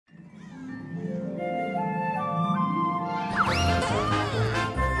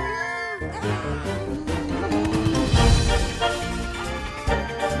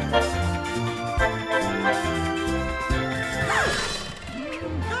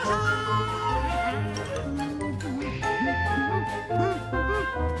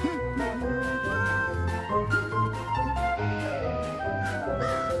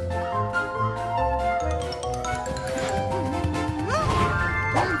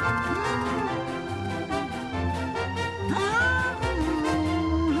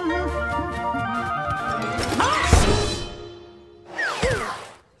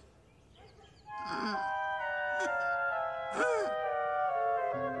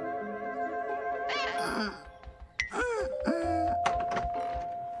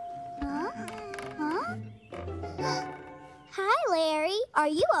Hi, Larry. Are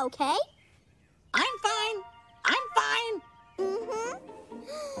you okay? I'm fine. I'm fine.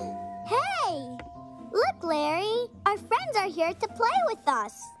 Hey! Look, Larry. Our friends are here to play with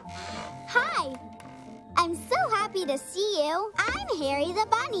us. Hi. I'm so happy to see you. I'm Harry the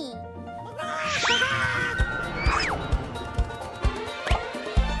Bunny.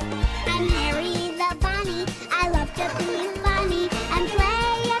 I'm Harry the Bunny. I love to be funny and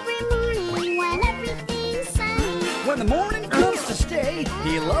play every morning when everything's sunny. When the morning comes to stay,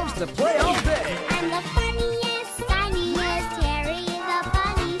 he loves to play all day. I'm the funniest, sunniest Harry the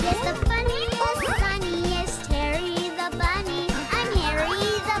Bunny. Yes, the funniest, sunniest Harry the Bunny. I'm Harry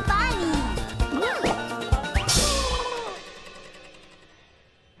the Bunny.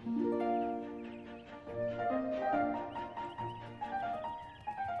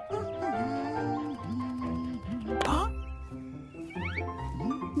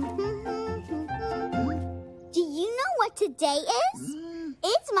 Do you know what today is?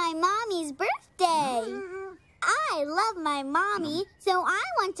 It's my mommy's birthday. I love my mommy, so I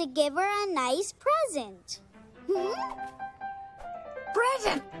want to give her a nice present.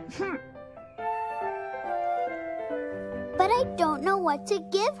 Present. But I don't know what to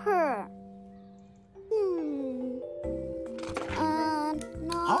give her.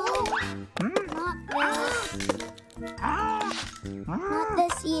 No. Not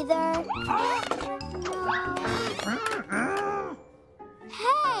this either.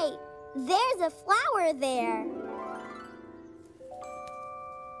 Hey, there's a flower there.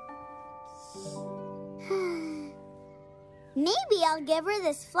 Maybe I'll give her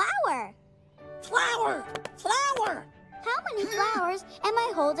this flower. Flower. Flower. How many flowers am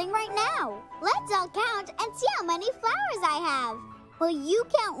I holding right now? Let's all count and see how many flowers I have. Will you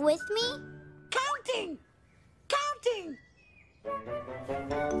count with me? Counting. Counting.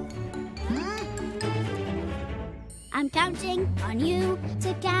 I'm counting on you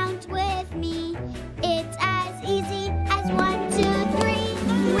to count with me. It's as easy as 1, 2, 3.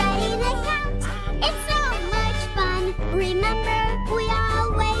 Ready to count? It's so much fun. Remember, we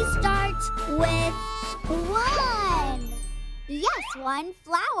always start with 1. Yes, 1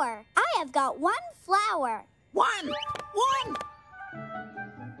 flower. I have got 1 flower. 1.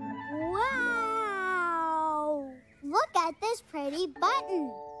 Wow! Look at this pretty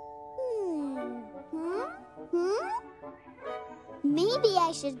button. Maybe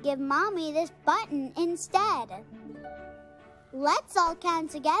I should give Mommy this button instead. Let's all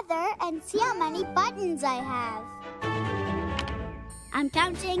count together and see how many buttons I have. I'm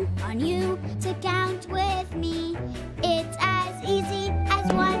counting on you to count with me. It's as easy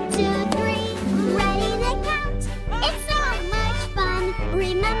as 1, 2, 3. Ready to count? It's so much fun.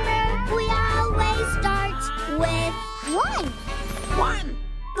 Remember, we always start with 1. 1.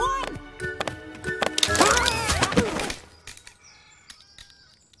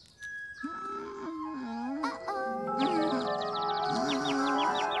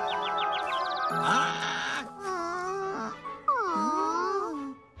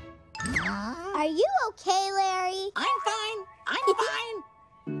 Are you okay, Larry? I'm fine. I'm fine.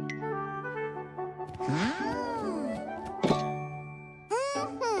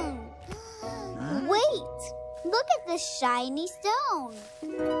 Wait! Look at this shiny stone.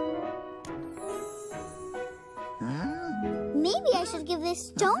 Maybe I should give this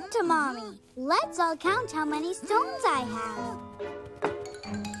stone to Mommy. Let's all count how many stones I have.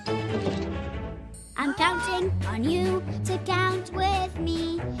 I'm counting on you to count with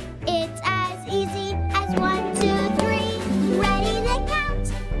me. It's as easy as 1, 2, 3. Ready to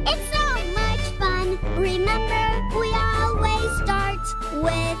count? It's so much fun. Remember, we always start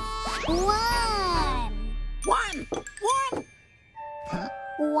with 1.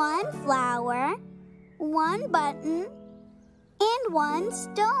 1 flower, 1 button, and 1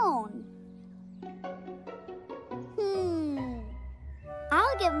 stone.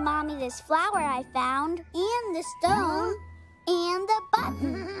 I'll give Mommy this flower I found, and the stone, and the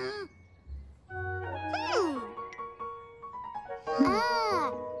button.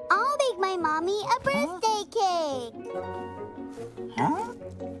 I'll make my Mommy a birthday cake.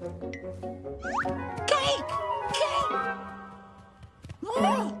 Cake.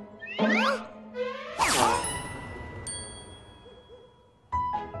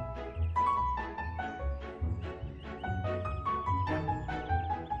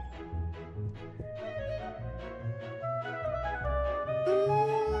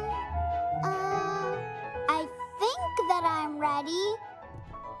 I think that I'm ready.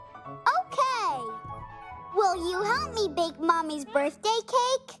 Okay. Will you help me bake Mommy's birthday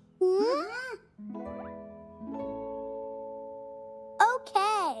cake?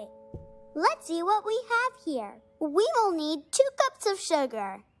 Okay. Let's see what we have here. We will need 2 cups of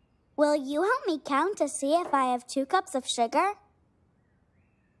sugar. Will you help me count to see if I have 2 cups of sugar?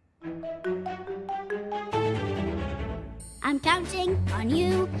 I'm counting on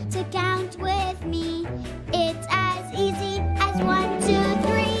you to count with me. It's as easy as 1, 2,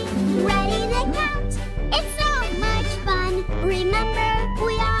 3. Ready to count? It's so much fun. Remember,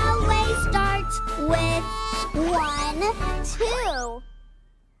 we always start with 1, 2.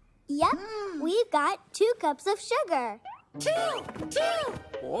 Yep, we've got 2 cups of sugar. 2.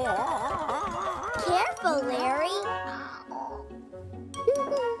 Careful, Larry.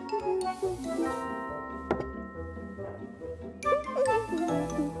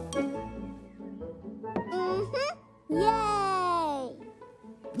 Yay!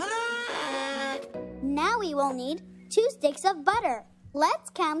 Now we will need 2 sticks of butter. Let's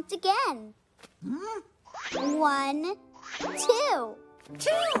count again. 1, 2.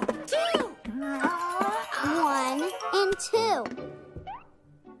 1 and 2.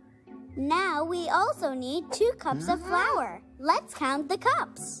 Now we also need 2 cups of flour. Let's count the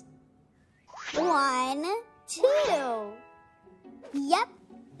cups. 1, 2. Yep,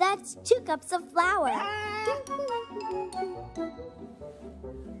 that's 2 cups of flour.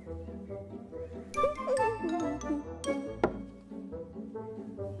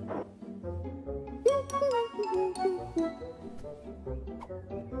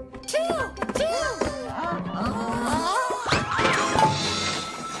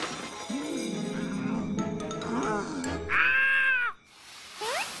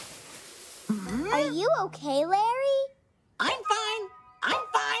 Are you okay, Larry? I'm fine.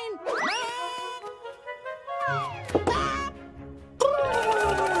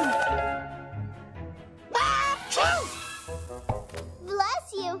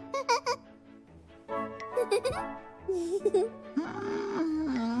 Bless you.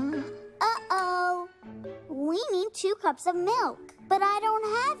 Uh-oh. We need 2 cups of milk, but I don't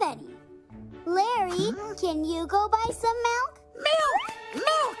have any. Larry, can you go buy some milk?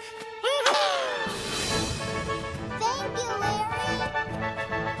 Milk! Thank you, Larry.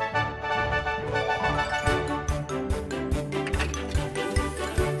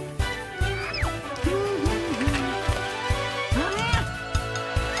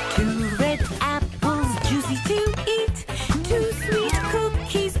 Two red apples, juicy to eat. 2 sweet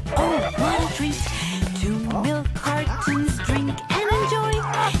cookies, oh, what a treat. 2 milk cartons, drink and enjoy.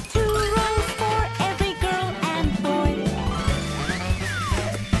 2 rolls for every girl and boy.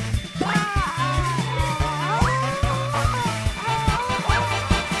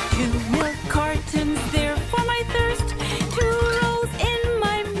 2 milk cartons, there for my thirst. 2 rolls in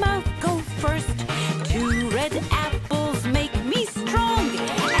my mouth, go first. 2 red apples make me strong,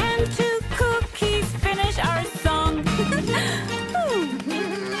 and 2 cookies finish our song.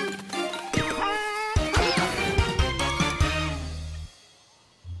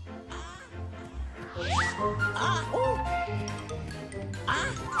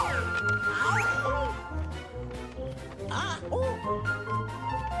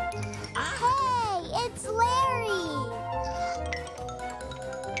 Hey, it's Larry.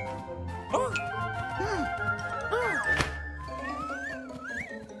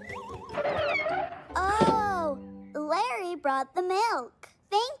 Oh, Larry brought the milk.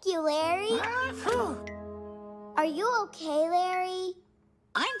 Thank you, Larry. Are you okay, Larry?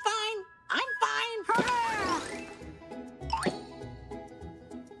 I'm fine.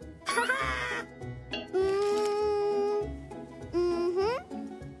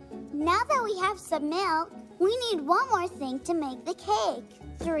 Now that we have some milk, we need one more thing to make the cake.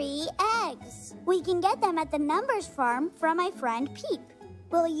 3 eggs. We can get them at the Numbers farm from my friend Peep.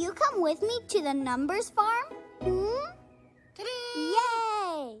 Will you come with me to the Numbers farm?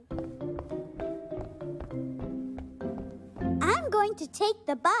 Yay! I'm going to take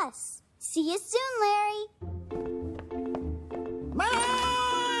the bus. See you soon, Larry.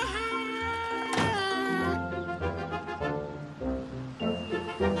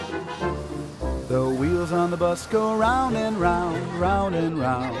 The wheels on the bus go round and round, round and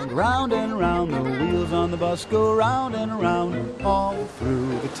round, round and round. The wheels on the bus go round and round, all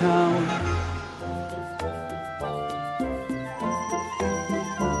through the town.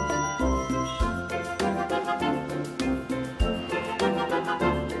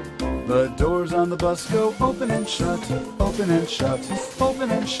 The doors on the bus go open and shut, open and shut, open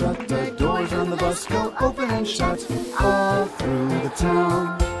and shut. The doors on the bus go open and shut, all through the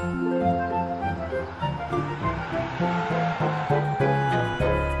town.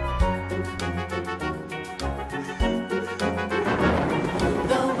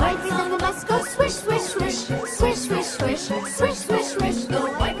 The wipes on the bus go swish, swish, swish, swish, swish, swish, swish, swish, swish.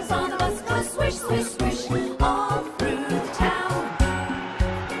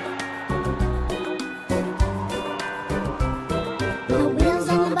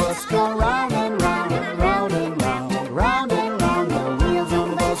 bus go round and round, round and round, round and round. The wheels on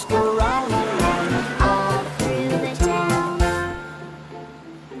the bus go round and round, all through the town.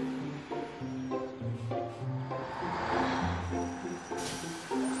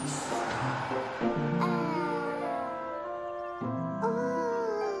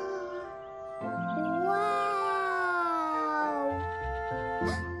 Wow!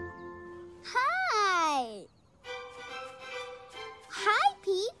 Hi! Hi,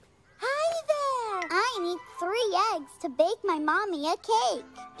 Peep. Hi there. I need 3 eggs to bake my mommy a cake.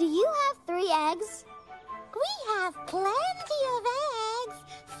 Do you have 3 eggs? We have plenty of eggs.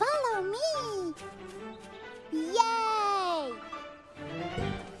 Follow me. Yay!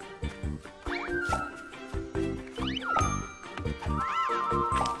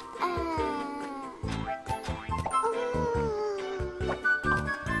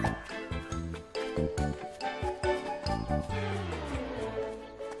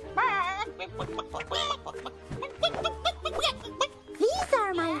 These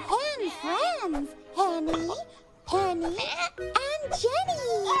are my hen friends, Henny, Penny, and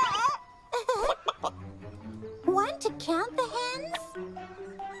Jenny. Want to count the hens?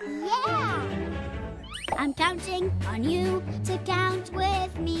 Yeah! I'm counting on you to count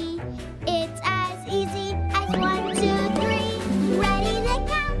with me. It's as easy as 1, 2, 3. Ready to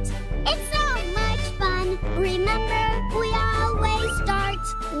count? It's so much fun. Remember, we always start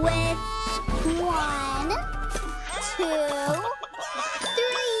with 1, 2,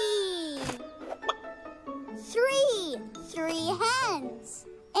 3. 3 hens.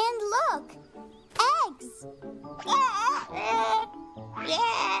 And look, eggs.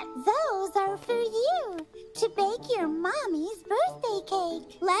 Those are for you to bake your mommy's birthday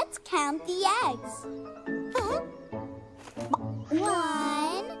cake. Let's count the eggs.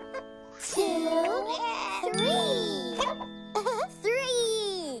 1, 2, 3.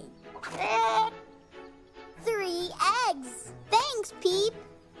 3 eggs. Thanks, Peep.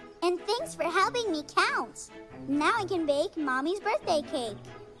 And thanks for helping me count. Now I can bake Mommy's birthday cake.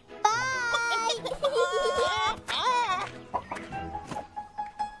 Bye!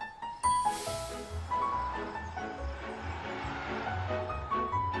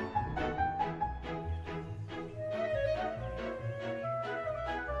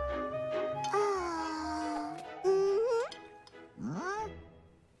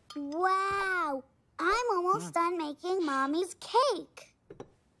 Wow! I'm almost done making Mommy's cake.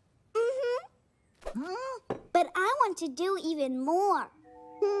 But I want to do even more.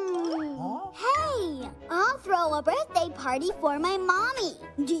 Hey, I'll throw a birthday party for my mommy.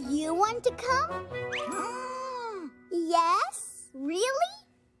 Do you want to come? Yes? Really?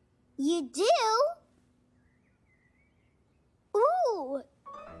 You do? Ooh,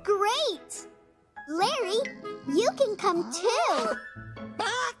 great! Larry, you can come too.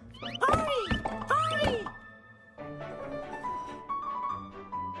 Hurry! Hurry!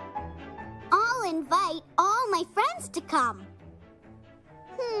 I'll invite all my friends to come.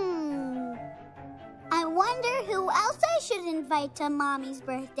 I wonder who else I should invite to Mommy's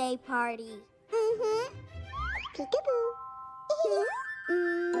birthday party. Peekaboo.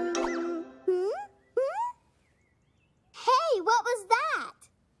 Hey, what was that?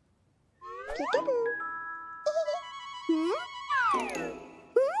 Peekaboo.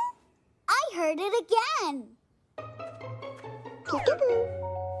 I heard it again. Peekaboo.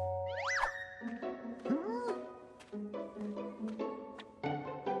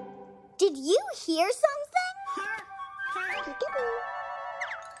 Did you hear something? Peekaboo.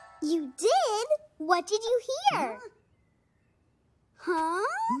 You did? What did you hear? Huh?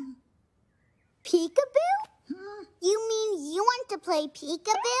 Peekaboo? You mean you want to play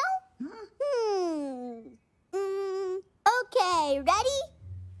peekaboo? Okay, ready?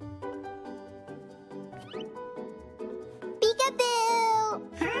 Peekaboo!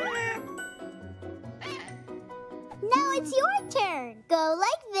 Now it's your turn. Go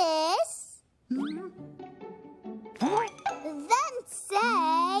like this. Then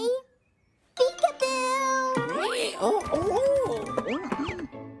say, peekaboo!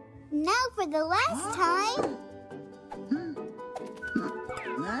 Now for the last time.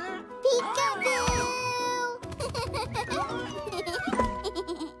 Peekaboo!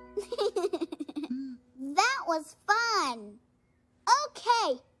 That was fun. Okay,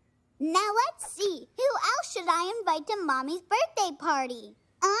 now let's see. Who else should I invite to Mommy's birthday party?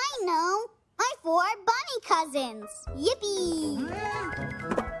 I know. My 4 bunny cousins. Yippee!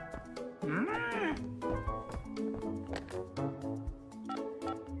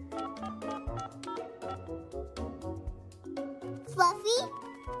 Fluffy,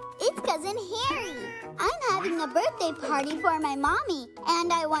 it's Cousin Harry. I'm having a birthday party for my mommy,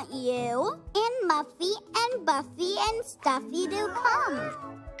 and I want you and Muffy and Buffy and Stuffy to come.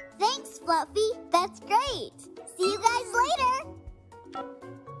 Thanks, Fluffy. That's great. See you guys later.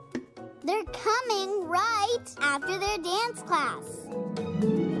 They're coming right after their dance class.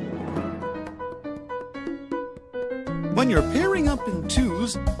 When you're pairing up in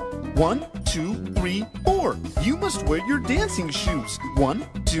twos, 1, 2, 3, 4. You must wear your dancing shoes. 1,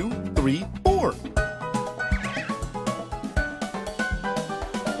 2, 3, 4.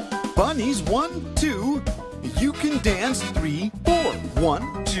 Bunnies, 1, 2. You can dance 3, 4.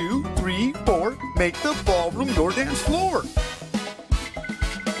 1, 2, 3, 4. Make the ballroom your dance floor.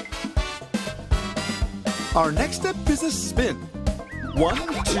 Our next step is a spin. 1,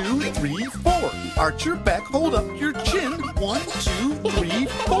 2, 3, 4. Arch your back, hold up your chin. 1, 2, 3,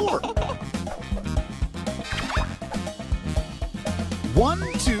 4.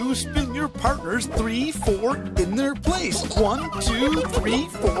 1, 2, spin your partners. 3, 4, in their place. 1, 2, 3,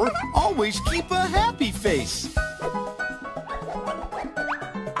 4. Always keep a happy face.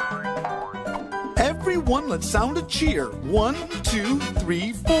 Everyone, let's sound a cheer. 1, 2,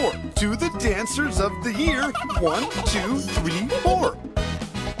 3, 4. To the dancers of the year. 1, 2, 3, 4.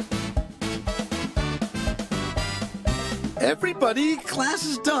 Everybody, class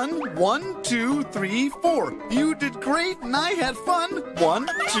is done. 1, 2, 3, 4. You did great and I had fun. 1,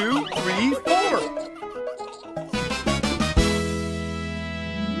 2, 3, 4.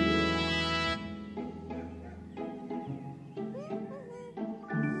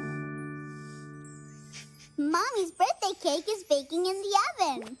 Mommy's birthday cake is baking in the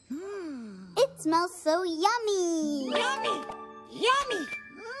oven. It smells so yummy. Yummy! Yummy!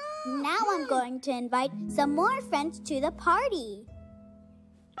 Now I'm going to invite some more friends to the party.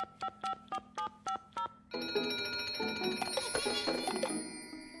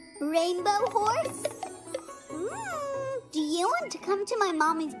 Rainbow Horse? Do you want to come to my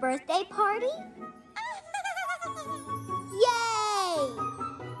mommy's birthday party? Yay!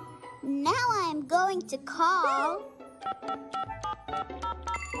 Now I'm going to call...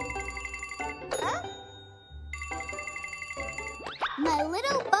 my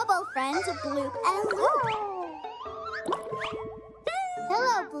little bubble friends, Bloop and Loop.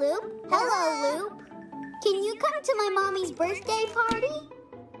 Hello, Bloop. Hello, Loop. Can you come to my mommy's birthday party?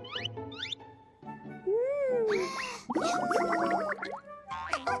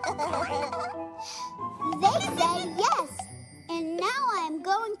 They say yes. And now I'm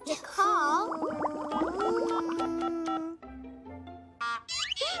going to call...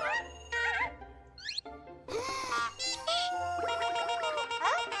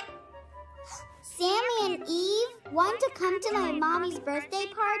 Sammy and Eve want to come to my mommy's birthday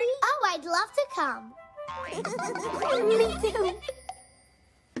party? Oh, I'd love to come. Me too.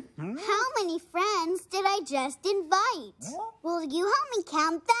 How many friends did I just invite? Will you help me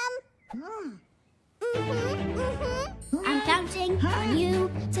count them? I'm counting on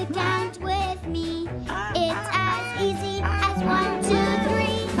you to count with me. It's as easy as 1, 2,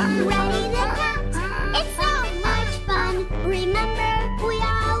 3. Ready to count? It's so much fun. Remember, we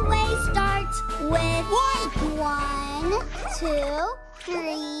always start with 1, 2,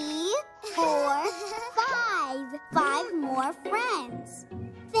 3, 4, 5. 5 more friends.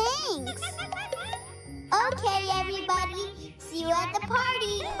 Thanks. Okay, everybody. See you at the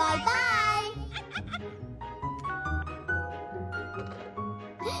party. Bye-bye.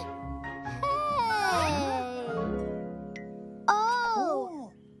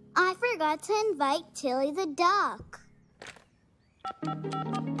 Oh, I forgot to invite Tilly the duck.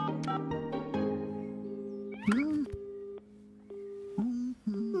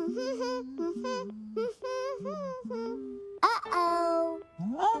 Uh-oh.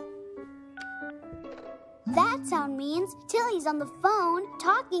 That sound means Tilly's on the phone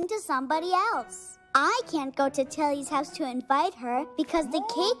talking to somebody else. I can't go to Tilly's house to invite her because the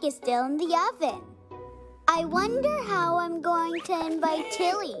cake is still in the oven. I wonder how I'm going to invite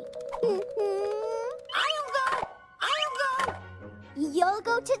Tilly. I'll go! I'll go! You'll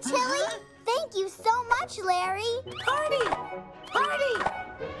go to Tilly? Thank you so much, Larry. Party! Party!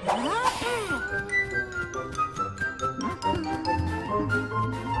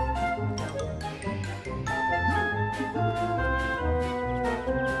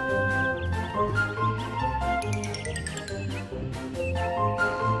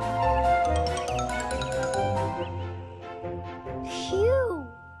 Phew.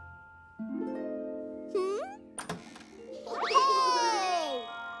 Hey!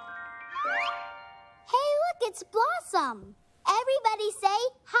 Hey, look, it's Blossom. Everybody say,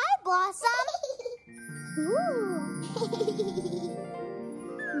 hi, Blossom. Ooh.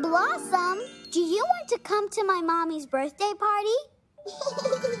 Blossom, Do you want to come to my mommy's birthday party?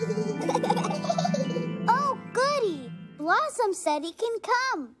 Oh, goody. Blossom said he can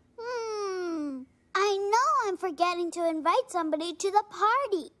come. I know I'm forgetting to invite somebody to the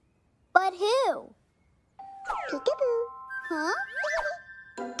party. But who? Peekaboo. Huh?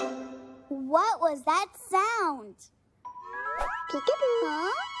 What was that sound? Peekaboo. Huh?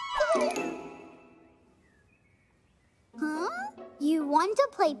 Huh? You want to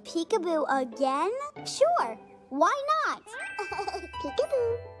play peekaboo again? Sure. Why not?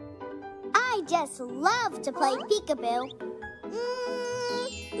 Peekaboo. I just love to play peekaboo.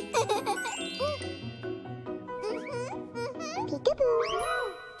 Peekaboo.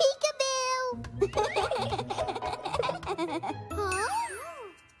 Peekaboo. Huh?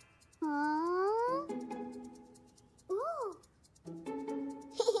 Huh? Ooh.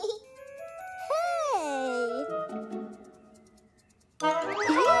 Hey!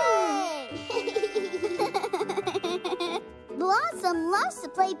 Blossom loves to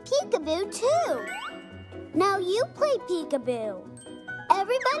play peekaboo too. Now you play peekaboo.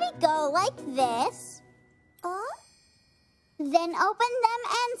 Everybody go like this. Then open them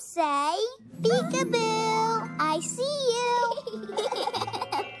and say, peekaboo, I see you.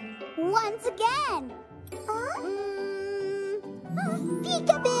 Once again.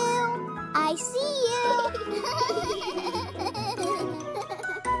 Peekaboo, I see you.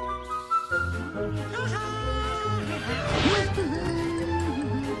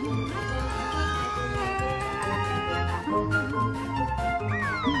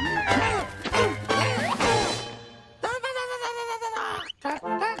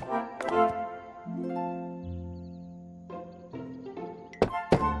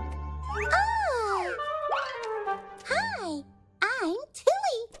 Hi, I'm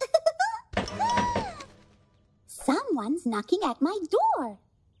Tillie. Someone's knocking at my door.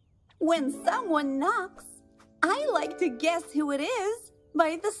 When someone knocks, I like to guess who it is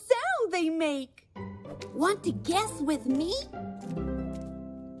by the sound they make. Want to guess with me?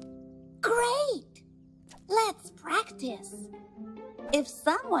 Great! Let's practice. If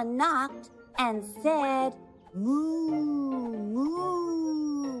someone knocked and said, moo,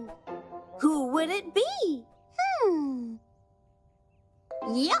 moo, who would it be?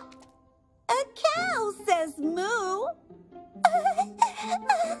 Yep, a cow says moo.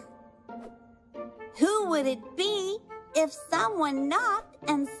 Who would it be if someone knocked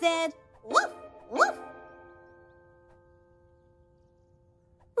and said, woof, woof?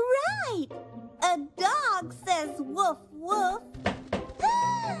 Right! A dog says woof, woof.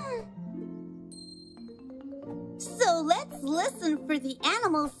 So let's listen for the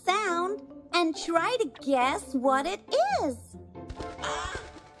animal sound and try to guess what it is.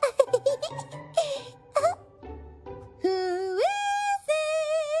 Who is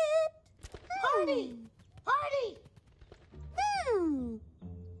it? Party! Party!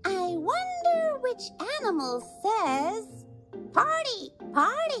 I wonder which animal says party,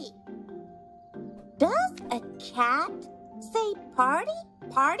 party. Does a cat say party,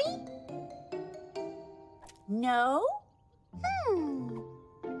 party? No?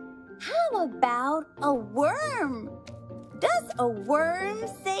 How about a worm? Does a worm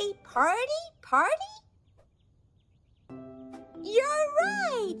say party, party? You're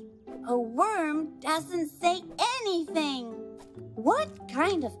right! A worm doesn't say anything. What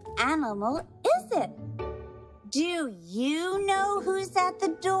kind of animal is it? Do you know who's at the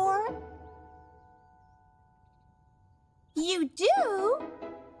door? You do?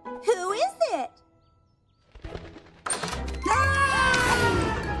 Who is it?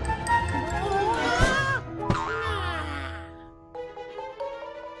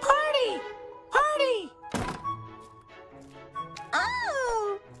 Party! Party!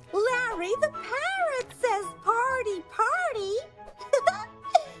 Oh, Larry the parrot says party, party.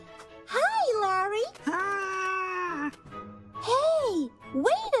 Hi, Larry. Hey,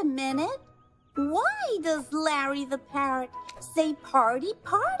 wait a minute. Why does Larry the parrot say party,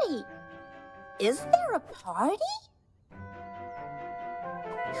 party? Is there a party?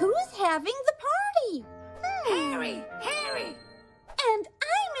 Who's having the party? Harry! Harry! And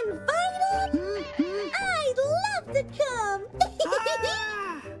I'm invited? I'd love to come.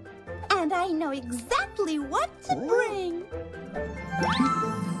 And I know exactly what to bring.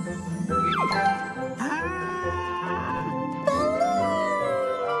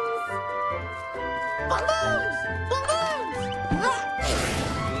 Balloons! Balloons!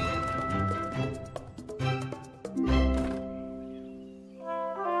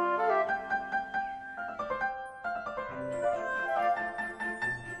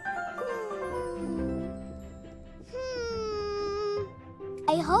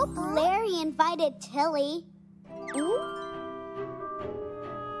 I hope Larry invited Tillie.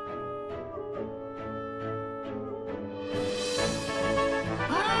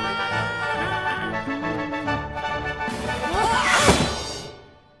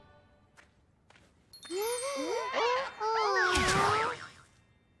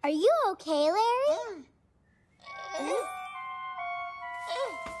 Are you okay, Larry?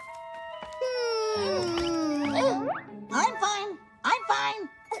 I'm fine. I'm fine.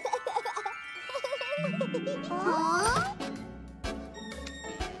 Huh?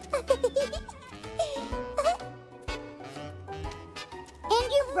 And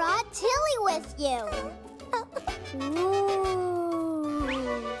you brought Tillie with you. Ooh.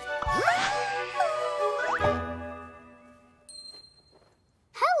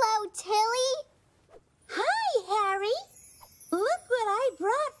 Hello, Tillie. Hi, Harry. Look what I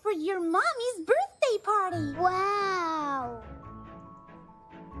brought for your mommy's birthday party. Wow.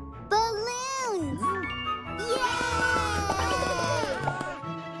 Balloons. Yay!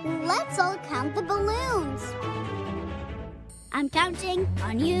 Let's all count the balloons. I'm counting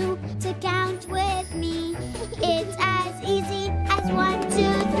on you to count with me. It's as easy as 1, 2, 3.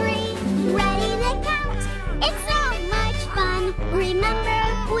 Ready to count. It's so much fun. Remember,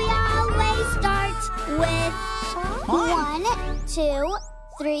 we always start with 1, 2,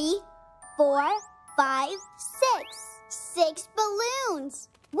 3, 4, 5, 6. 6 balloons.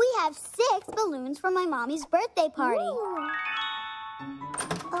 We have 6 balloons for my mommy's birthday party.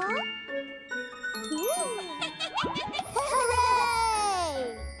 Hooray!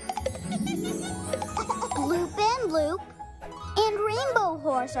 Bloop and Bloop and Rainbow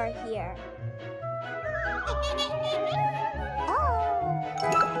Horse are here.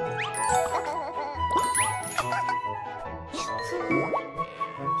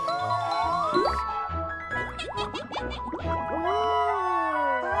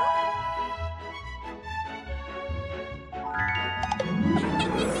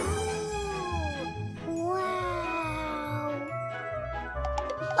 Wow.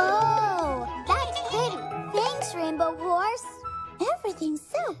 Oh, that's pretty. Thanks, Rainbow Horse. Everything's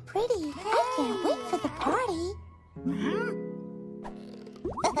so pretty. I can't wait for the party.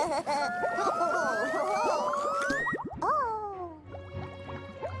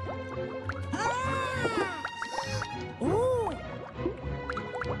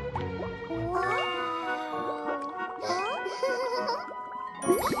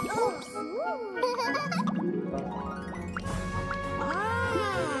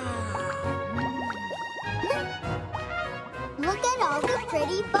 Look at all the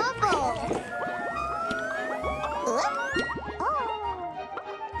pretty bubbles.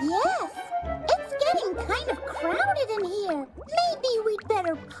 Yes, it's getting kind of crowded in here. Maybe we'd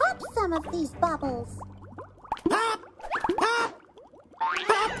better pop some of these bubbles. Pop! Pop!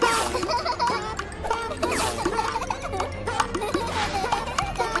 Pop! Pop!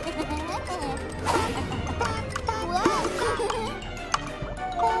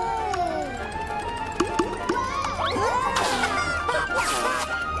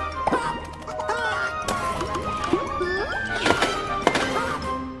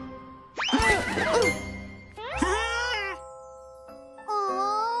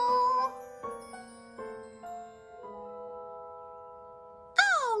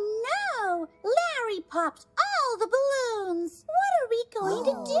 Popped all the balloons. What are we going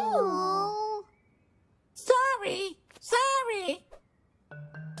to do? Sorry. Sorry.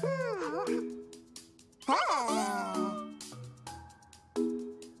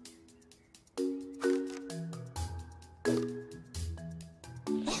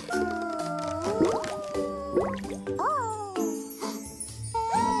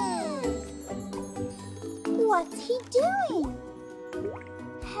 What's he doing?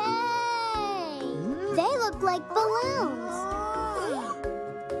 Hey! They look like balloons.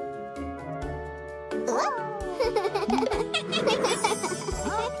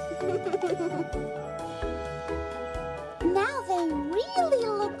 Now they really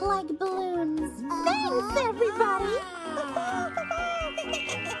look like balloons. Thanks, everybody.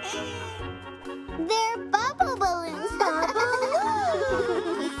 They're bubble balloons.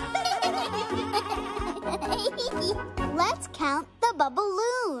 Let's count the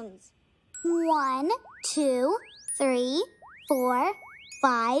balloons. 1, 2, 3, 4,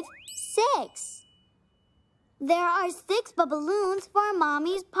 5, 6. There are 6 balloons for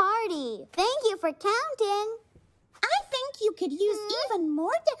Mommy's party. Thank you for counting. I think you could use even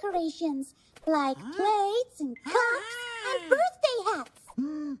more decorations, like plates and cups and birthday hats.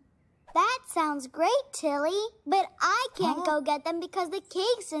 That sounds great, Tillie. But I can't go get them because the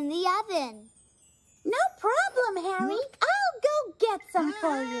cake's in the oven. No problem, Harry. I'll go I'll get some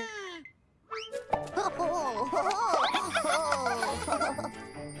for you.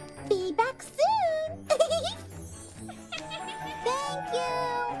 Be back soon. Thank you.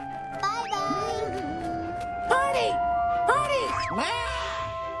 Bye-bye. Party! Party!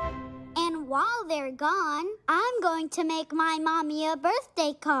 And while they're gone, I'm going to make my mommy a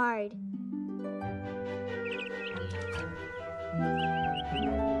birthday card.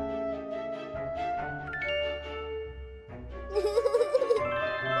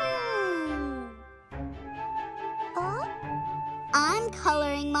 I'm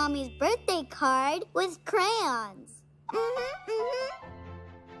coloring Mommy's birthday card with crayons.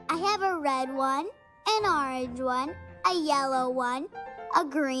 I have a red one, an orange one, a yellow one, a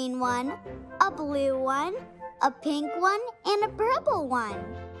green one, a blue one, a pink one, and a purple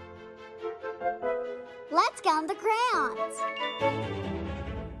one. Let's count the crayons.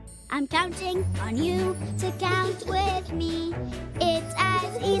 I'm counting on you to count with me. It's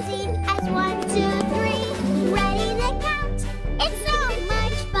as easy as 1, 2, 3. Ready to count? It's so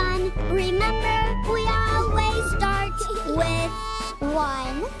much fun. Remember, we always start with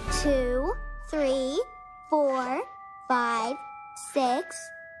 1, 2, 3, 4, 5, 6,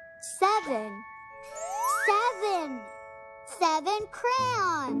 7. 7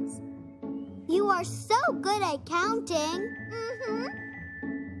 crayons. You are so good at counting.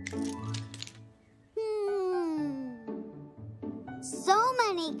 So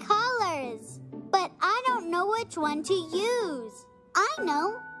many colors, but I don't know which one to use. I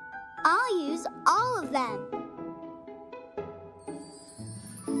know. I'll use all of them.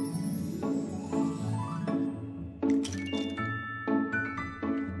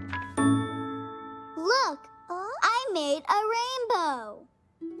 Look, I made a rainbow.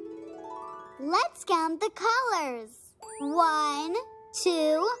 Let's count the colors. 1,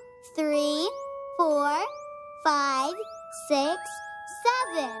 2, 3, 4, 5, 6,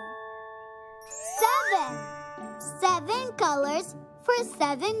 7. 7 colors for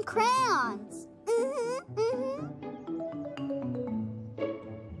 7 crayons.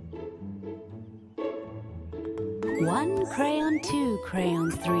 1 crayon, 2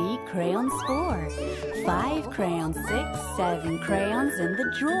 crayons, 3 crayons, 4, 5 crayons, 6, 7 crayons in the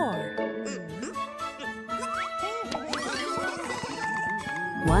drawer.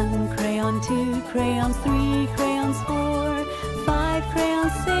 1 crayon, 2 crayons, 3 crayons, 4, 5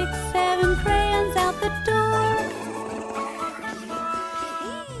 crayons, 6, 7 crayons out the door.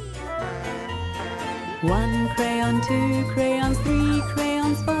 1 crayon, 2 crayons, 3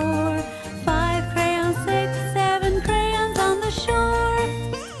 crayons, 4, 5 crayons, 6, 7 crayons on the shore.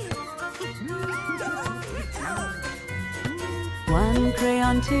 1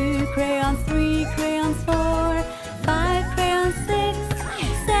 crayon, 2 crayons, 3 crayons, 4, 5 crayons, 6,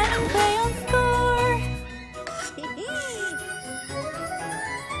 7 crayons score.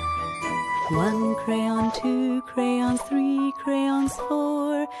 1 crayon, 2 crayons, 3 crayons,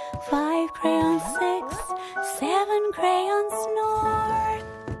 4, 5 crayons, 6, 7 crayons snore.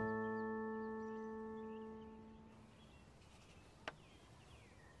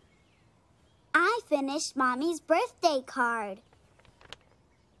 I finished Mommy's birthday card.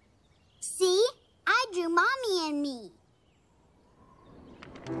 See? I drew Mommy and me.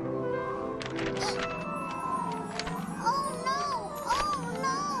 Oh no! Oh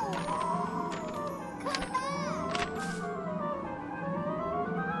no! Come back!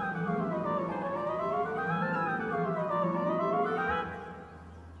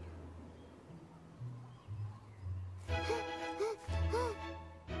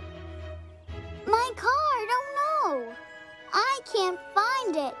 My card! Oh no! I can't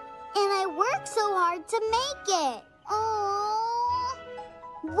find it, and I worked so hard to make it. Oh!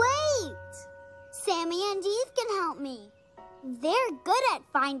 Wait! Sammy and Eve can help me. They're good at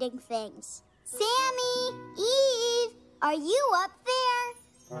finding things. Sammy, Eve, are you up there?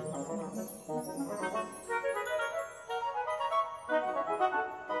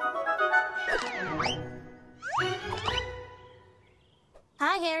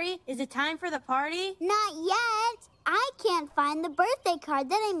 Hi, Harry. Is it time for the party? Not yet. I can't find the birthday card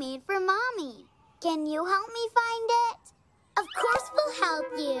that I made for Mommy. Can you help me find it? Of course we'll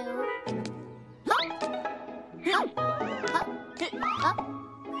help you.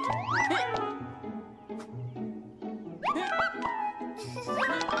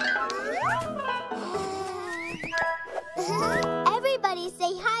 Everybody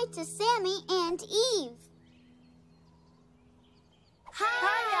say hi to Sammy and Eve.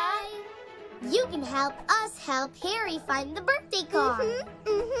 Hi. You can help us help Harry find the birthday card.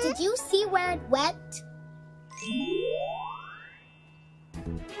 Did you see where it went?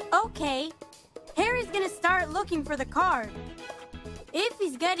 Okay. Harry's gonna start looking for the card. If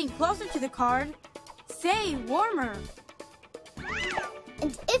he's getting closer to the card, say warmer.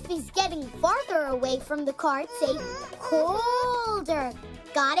 And if he's getting farther away from the card, say colder.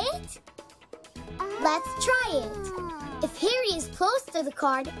 Got it? Let's try it. If Harry is close to the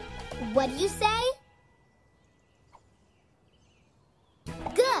card, what do you say?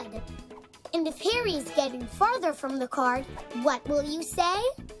 Good. And if Harry is getting farther from the card, what will you say?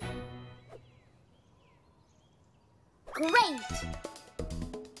 Great.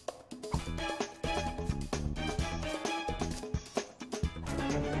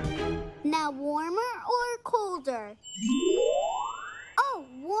 Now warmer or colder? Oh,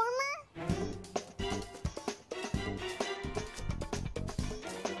 warmer?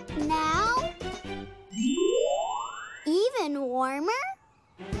 Now? Even warmer?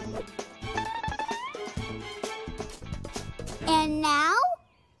 And now?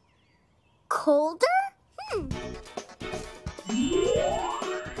 Colder?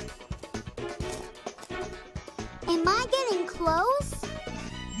 Am I getting close?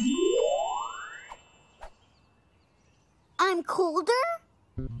 I'm colder?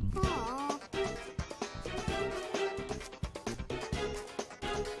 Aww.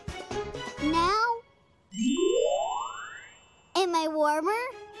 Now? Am I warmer?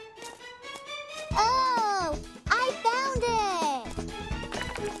 Oh, I found it!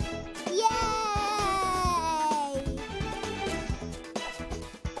 Yay!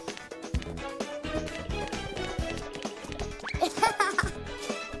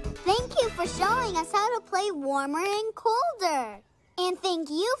 Thank you for showing us how to play warmer and colder. And thank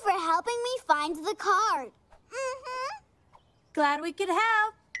you for helping me find the card. Glad we could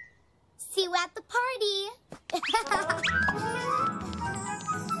help. See you at the party.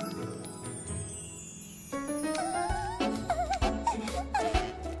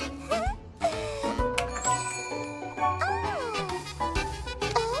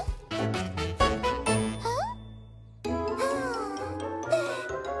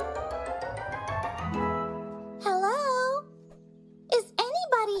 Hello? Is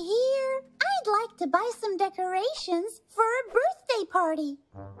anybody here? I'd like to buy some decorations for a birthday party.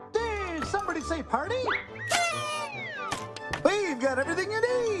 Did somebody say party? We've got everything you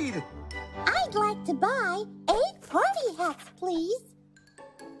need. I'd like to buy 8 party hats, please.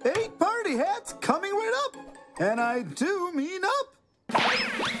 8 party hats coming right up. And I do mean up.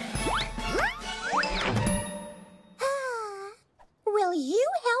 Will you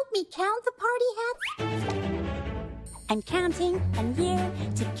help me count the party hats? I'm counting, and you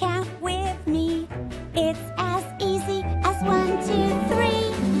to count with me. It's as easy as 1, 2,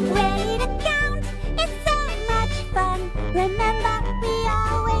 3. Ready to count? It's so much fun. Remember, we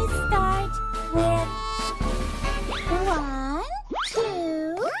always start with 1,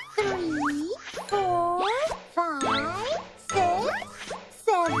 2, 3, 4, 5, 6,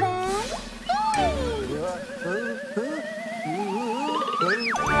 7, 8.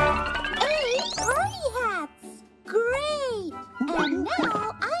 8 party hats! Great! And now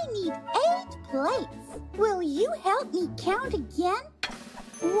I need 8 plates. Will you help me count again?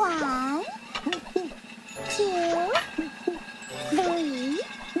 1, 2, 3,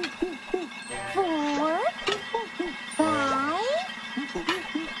 4, 5,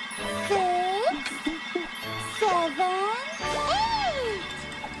 6, 7,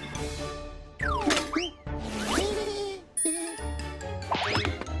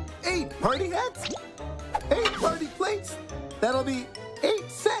 8. 8 party hats? 8 party plates? That'll be 8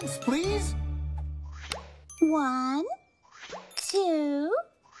 cents, please. 1, 2,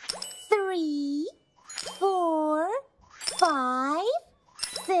 3, 4, 5,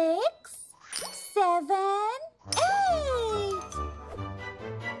 6, 7, 8.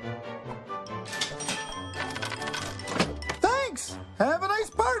 Thanks. Have a nice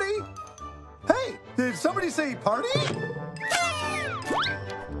party. Hey, did somebody say party?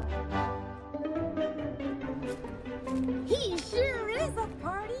 He sure is a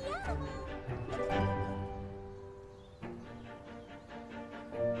party animal.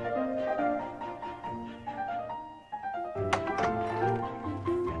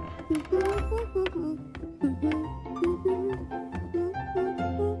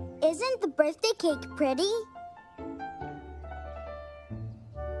 Isn't the birthday cake pretty?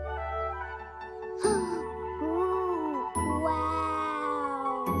 Ooh,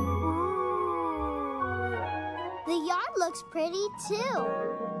 wow. Ooh. The yard looks pretty too.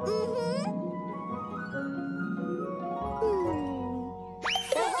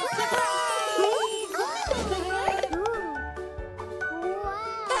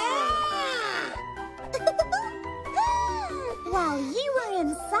 While you were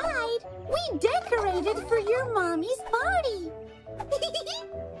inside, we decorated for your mommy's party.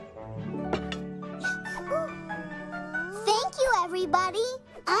 everybody.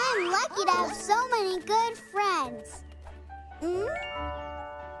 I'm lucky to have so many good friends.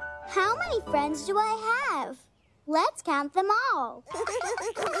 How many friends do I have? Let's count them all.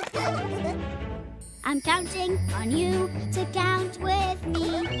 I'm counting on you to count with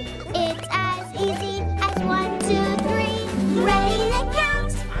me. It's as easy as 1, 2, 3. Ready to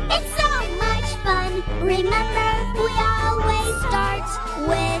count? It's so much fun. Remember, we always start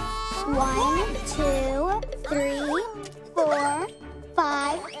with 1, 2, 3, 4,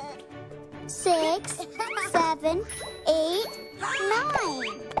 5, 6, 7, 8,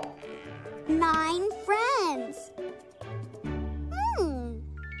 9. 9 friends.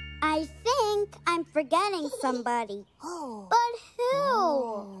 I think I'm forgetting somebody. But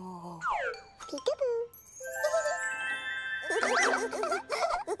who? Peekaboo.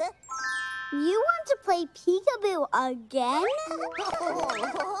 You want to play peekaboo again?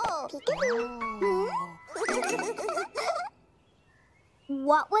 Peekaboo.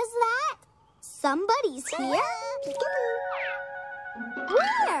 What was that? Somebody's here? Peekaboo.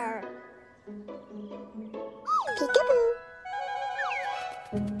 Where? Peekaboo.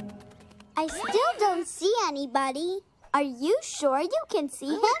 I still don't see anybody. Are you sure you can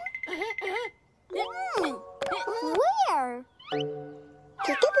see him? Where?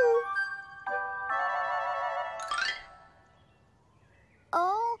 Peekaboo.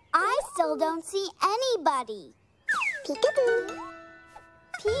 Oh, I still don't see anybody. Peekaboo.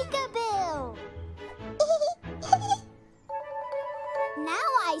 Peekaboo. Now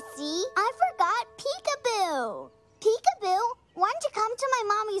I see. I forgot Peekaboo. Peekaboo, want to come to my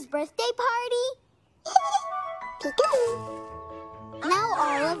mommy's birthday party? Peekaboo. Now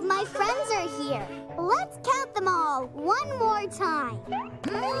all of my friends are here. Let's count them all one more time.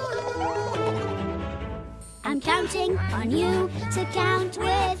 I'm counting on you to count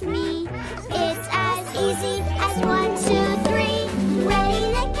with me. It's as easy as 1, 2, 3.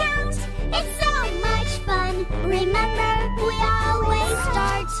 Ready to count? It's so much fun. Remember, we always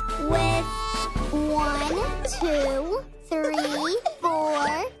start with 1, 2, 3,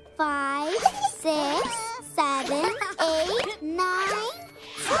 4, 5, 6, 7, 8, 9,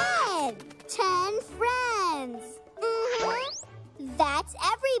 10. 10 friends. That's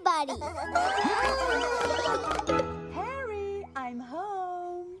everybody. Harry, I'm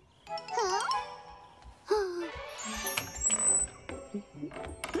home. Huh?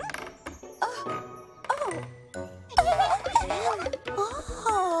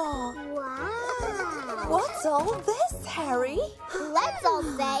 Oh, Wow. what's all this, Harry? Let's all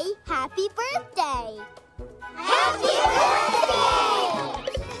say happy birthday. Happy birthday!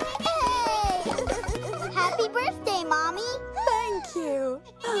 Hey! Happy birthday, Mommy. Thank you.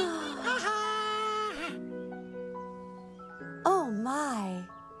 Oh, my.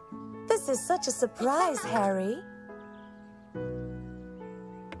 This is such a surprise, Harry.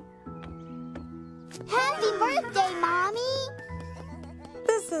 Happy birthday, Mommy.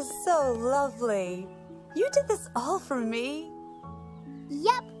 This is so lovely. You did this all for me?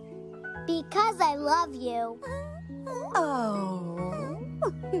 Yep, because I love you. Oh.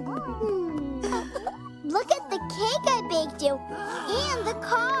 Look at the cake I baked you and the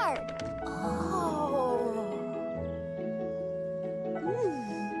card. Oh.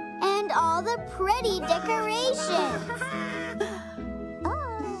 And all the pretty decorations.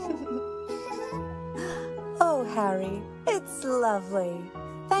 Oh, Harry, it's lovely.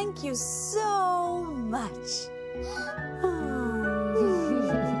 Thank you so much.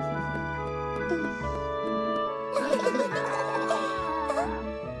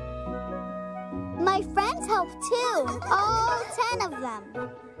 My friends helped too, all 10 of them.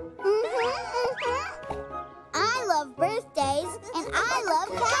 I love birthdays and I love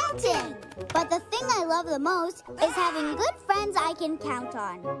counting. But the thing I love the most is having good friends I can count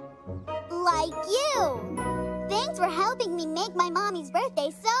on. Like you. Thanks for helping me make my mommy's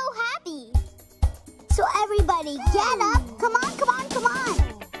birthday so happy. So everybody get up. Come on, come on, come on.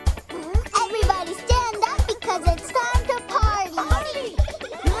 Everybody stand up because it's time to party. Party!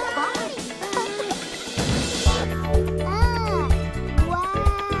 Wow.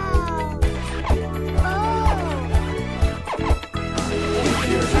 If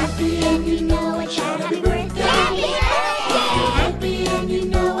you're happy and you know it, shout happy birthday. Happy birthday! Happy and you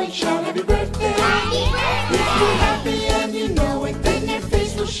know it, shout happy birthday. Happy birthday! If you're happy and you know it, then your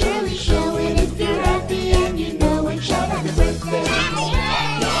face will surely show it. If you're happy and you know it, shout happy birthday. Happy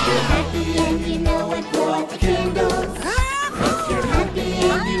birthday! If you're happy and you know it, blow out the candles. If you're happy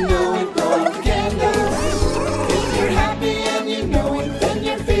and you know it, blow out the candles. If you're happy and you know it, then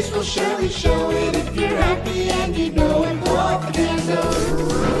your face will surely show it. If you're happy and you know it, blow out the candles.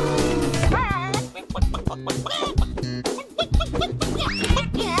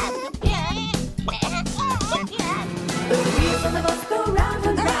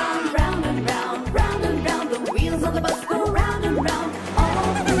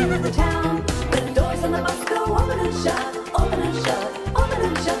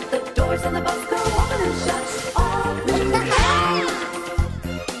 on the bus go open and shut all through the night.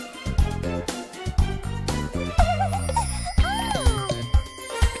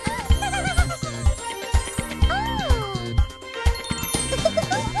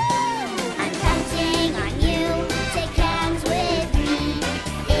 I'm counting on you. Take hands with me.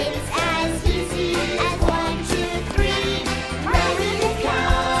 It's as easy as 1, 2, 3. Learning to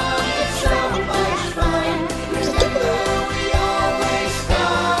count is so much fun. Remember, we always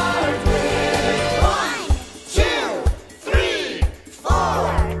start with 1, 2, 3, 4,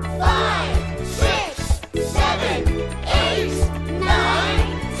 5, 6, 7, 8, 9,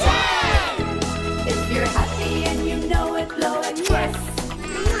 10. If you're happy and you know it, blow a kiss.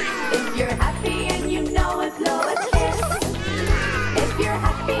 If you're happy and you know it, blow a kiss. If you're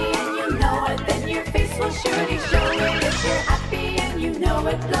happy and you know it, then your face will surely show it. If you're happy and you know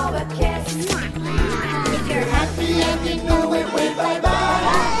it, blow a kiss. If you're happy and you know it, wave bye-bye.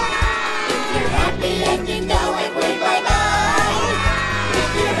 If you're happy and you know it, wave bye-bye. If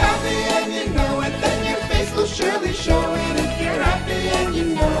you're happy and you know it, then your face will surely show it. If you're happy and you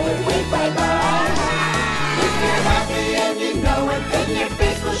know it, wave bye-bye. If you're happy and you know it, then your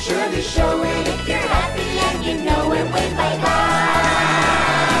face will surely show it. If you're happy and you know it, wave bye-bye.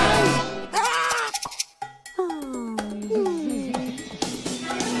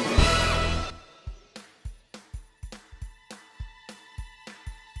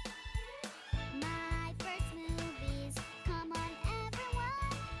 My first movies, come on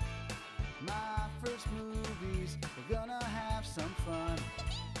everyone. My first movies, we're gonna have some fun.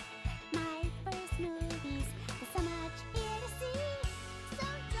 My first movies, there's so much here to see. So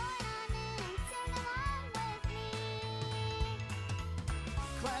join on in and sing along with me.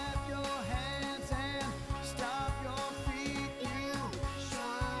 Clap your hands and stomp your feet. You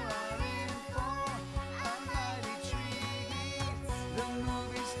sure are in for a mighty treat. The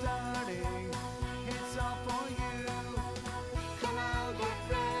movie's starting, it's all for you. Come on, get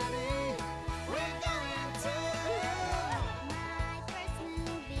ready, we're going to. My first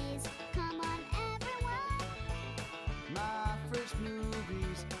movies, come on everyone. My first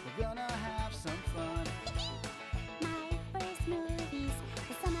movies, we're gonna have some fun. My first movies,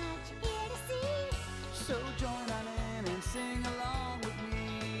 there's so much here to see. So join on in and sing along with me.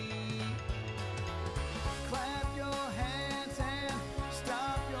 Clap your hands and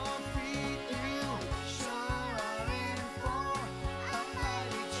stomp your feet. You sure are in for a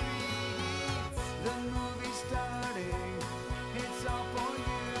mighty treat. The movie's starting, it's all for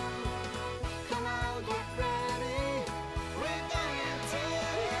you. Come on, get ready, we're going to.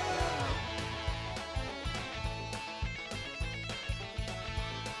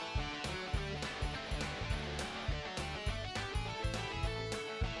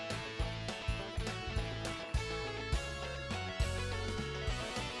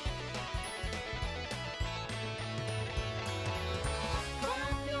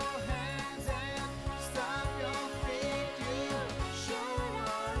 Clap your hands and stomp your feet. You sure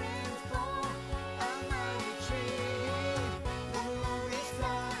are in for a mighty treat. The movie's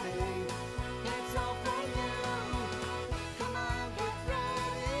starting, it's all for you. Come on, get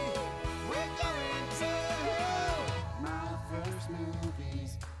ready, we're going to. My first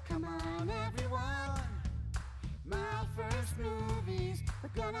movies, come on everyone. My first movies,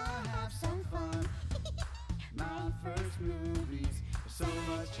 we're gonna have some fun. My first movies, there's so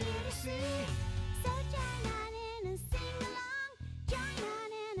much here to see. So join on in and sing along. Join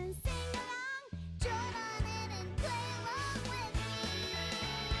on in and sing along. Join on in and play along with me.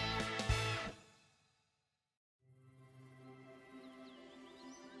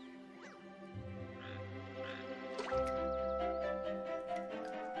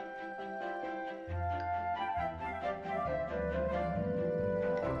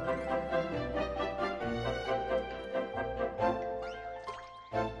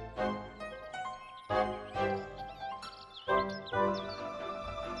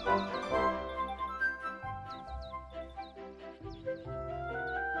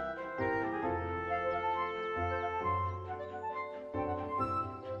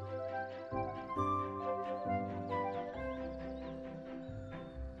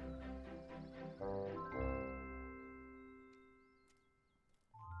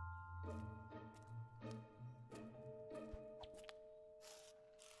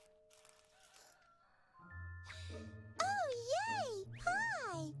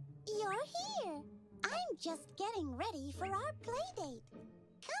 just getting ready for our play date.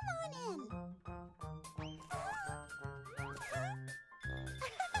 Come on in.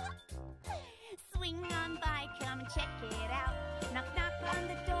 Swing on by, come and check it out. Knock, knock on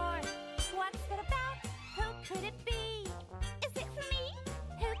the door. What's it about? Who could it be? Is it for me?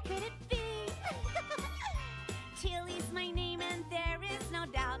 Who could it be?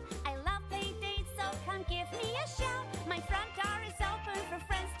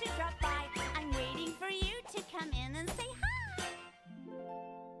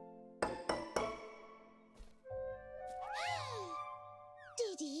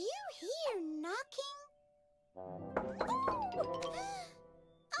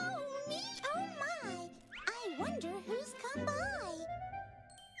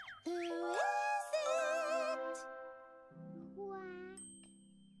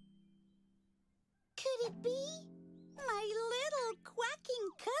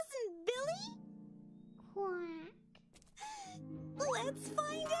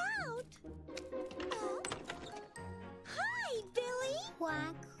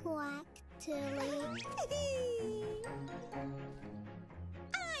 Quack, quack, Tillie.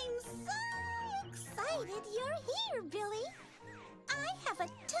 I'm so excited you're here, Billie. I have a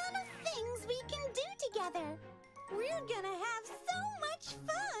ton of things we can do together. We're gonna have so much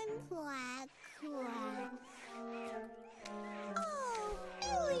fun. Quack, quack. Oh,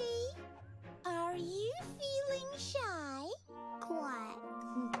 Billie, are you feeling shy? Quack.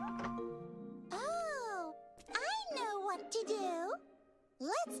 Oh, I know what to do.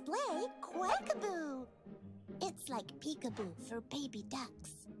 Let's play Quackaboo. It's like peekaboo for baby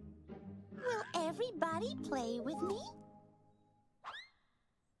ducks. Will everybody play with me?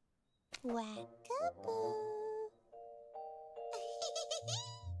 Quackaboo.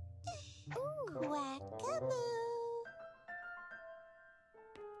 Quackaboo.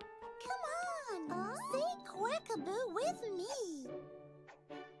 Come on, say quackaboo with me.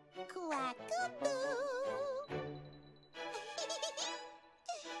 Quackaboo.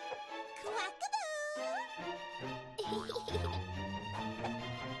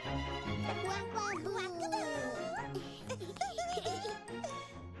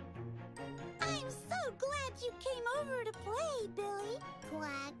 I'm so glad you came over to play, Billie.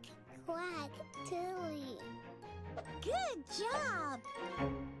 Quack, quack, Tillie. Good job.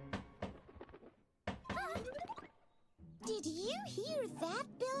 Did you hear that,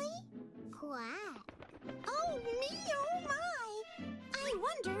 Billie? Quack. Oh, me, oh, my. I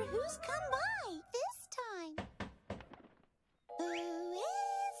wonder who's come by this time. Who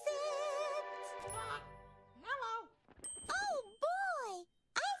is it? Hello. Oh, boy.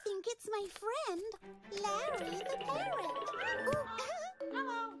 I think it's my friend, Larry the Parrot.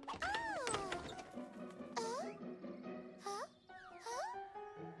 Hello.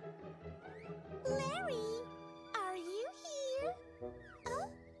 Larry, are you here?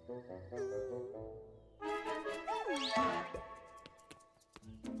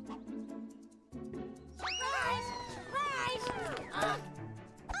 Surprise! Surprise! Oh!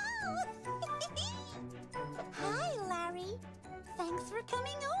 Hi, Larry. Thanks for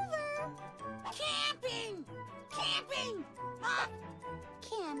coming over. Camping! Camping!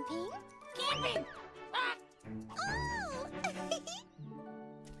 Camping? Camping! Oh!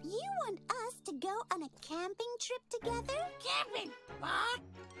 You want us to go on a camping trip together? Camping!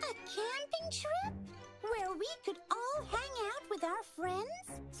 A camping trip? Where we could all hang out with our friends,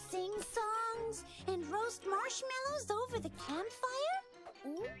 sing songs, and roast marshmallows over the campfire?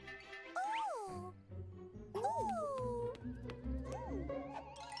 Ooh. Oh! Ooh!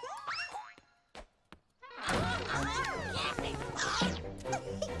 Camping!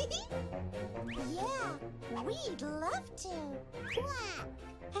 Yeah, we'd love to. Quack!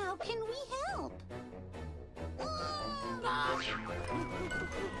 How can we help?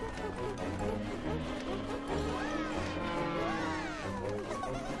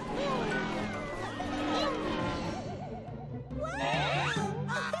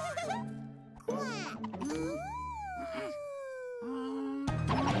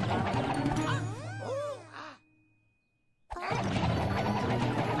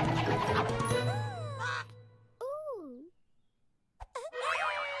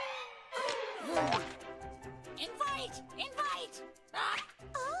 Invite! Invite!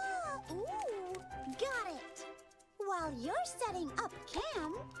 Ooh, got it. While you're setting up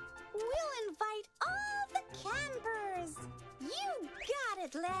camp, we'll invite all the campers. You got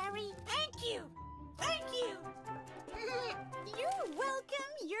it, Larry. Thank you! Thank you! You're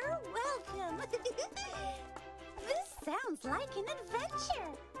welcome, you're welcome. This sounds like an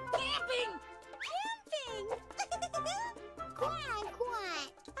adventure. Camping! Camping! Quack,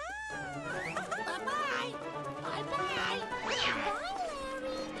 quack. Bye-bye! Bye-bye! Bye,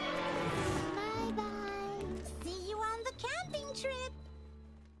 Larry. Bye-bye. See you on the camping trip.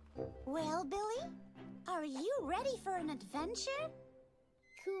 Well, Billie, are you ready for an adventure?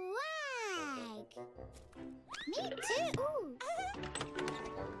 Quack. Me too.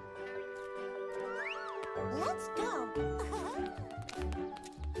 Let's go.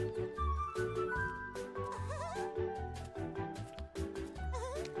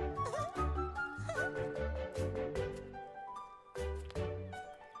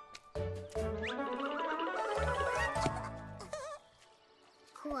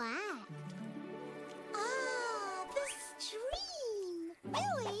 Quack. Ah, the stream.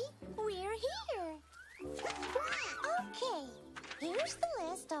 Billie, we're here. Okay, here's the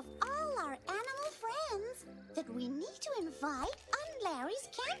list of all our animal friends that we need to invite on Larry's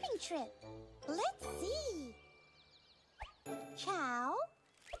camping trip. Let's see. Cow,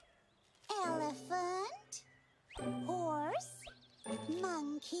 elephant, horse,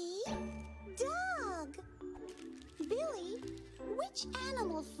 monkey, dog. Billie, which Which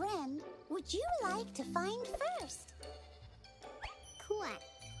animal friend would you like to find first? Quack.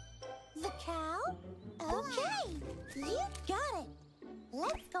 The cow? Okay, you got it.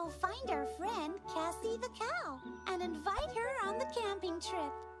 Let's go find our friend Cassie the cow and invite her on the camping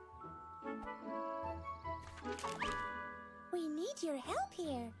trip. We need your help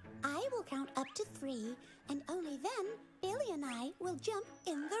here. I will count up to 3, and only then Billie and I will jump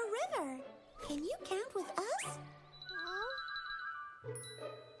in the river. Can you count with us?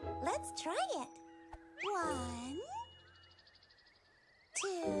 Let's try it. 1,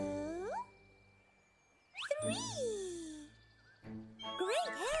 2, 3. Great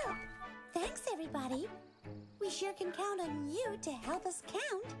help! Thanks, everybody. We sure can count on you to help us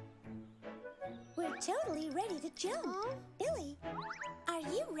count. We're totally ready to jump. Billie, are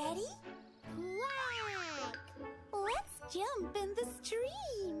you ready? Quack. Let's jump in the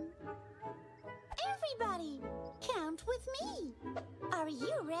stream. Everybody, count with me. Are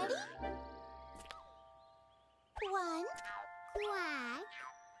you ready? 1, Quack.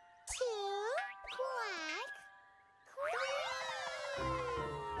 2, Quack.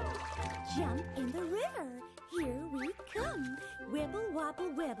 jump in the river. Here we come. Wibble, wobble,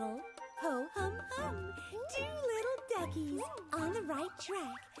 wibble. Ho, hum, hum. 2 little duckies on the right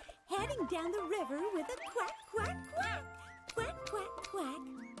track, heading down the river with a quack, quack, quack. Quack, quack, quack.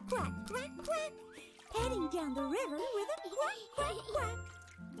 Quack, quack, quack. Heading down the river with a quack, quack, quack.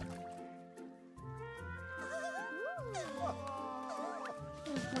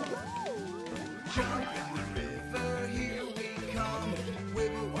 Jump in the river, here we come.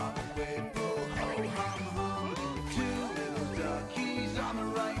 Wibble, wobble, wibble, ho, hum, hum. 2 little duckies on the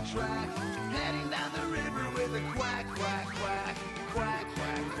right track, heading down the river with a quack, quack, quack. Quack,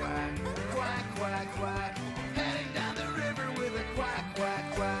 quack, quack. Quack, quack, quack. Heading down the river with a quack,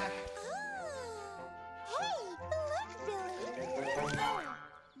 quack, quack. Hey, look, Billie.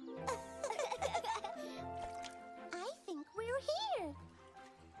 I think we're here.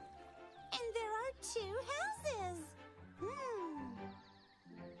 And there are 2 houses.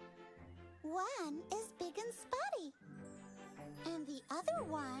 One is big and spotty. And the other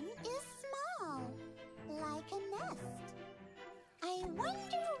one is small, like a nest. I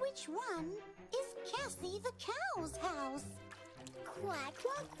wonder which one is Cassie the cow's house. Quack,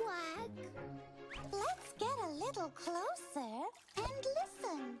 quack, quack. Let's get a little closer and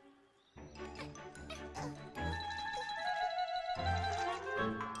listen.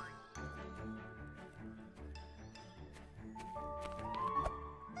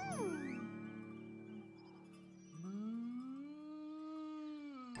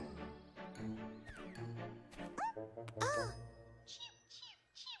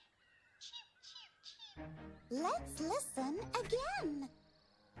 Let's listen again.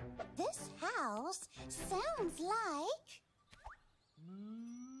 This house sounds like...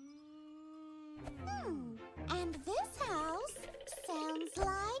 And this house sounds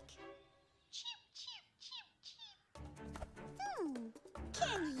like...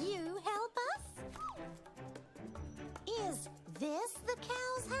 Can you help us? Is this the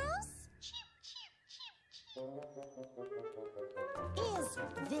cow's house? Is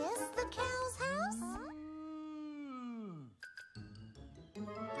this the cow's house?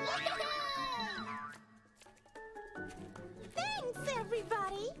 Thanks,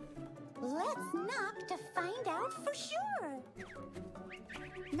 everybody. Let's knock to find out for sure.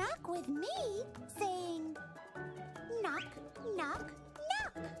 Knock with me, saying knock, knock,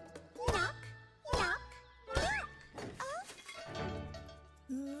 knock. Knock, knock, knock.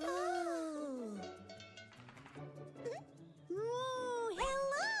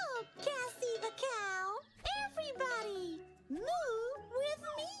 Hello, Cassie the cow. Everybody, moo with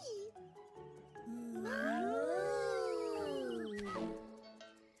me.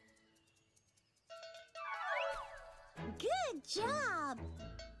 Good job.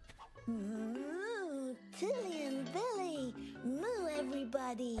 Tillie and Billie, moo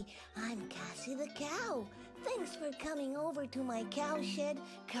everybody. I'm Cassie the cow. Thanks for coming over to my cow shed.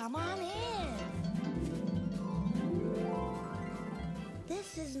 Come on in.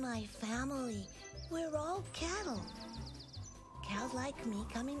 This is my family. We're all cattle. Cows like me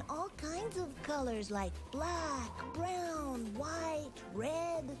come in all kinds of colors like black, brown, white,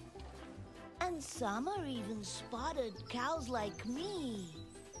 red. And some are even spotted cows like me.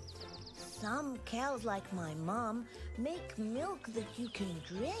 Some cows like my mom make milk that you can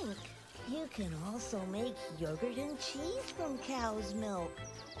drink. You can also make yogurt and cheese from cow's milk.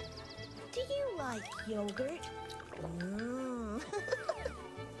 Do you like yogurt?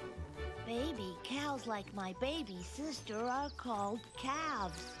 Baby cows like my baby sister are called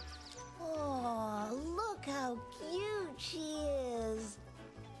calves. Oh, look how cute she is.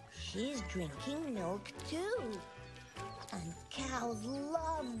 she's drinking milk too. And cows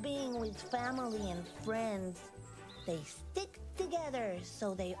love being with family and friends. They stick together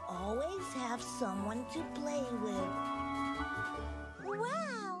so they always have someone to play with.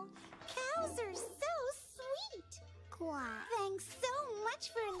 Wow! Cows are so sweet! Quack. Thanks so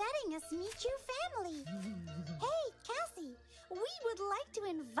much for letting us meet your family. Hey, Cassie, we would like to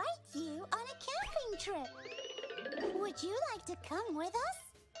invite you on a camping trip. Would you like to come with us?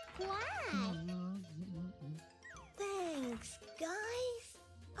 Quack. Thanks, guys.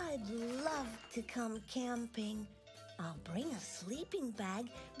 I'd love to come camping. I'll bring a sleeping bag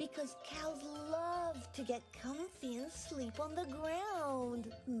because cows love to get comfy and sleep on the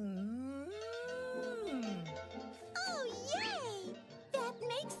ground. Oh, yay! That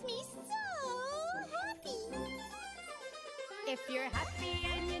makes me so happy. If you're happy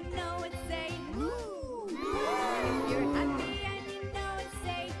and you know it, say moo. If you're happy and you know it,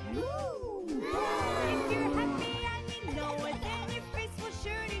 say moo. If you're happy and you know it, then your face will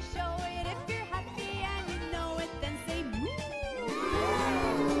surely show it. If you're happy and you know it, then say moo.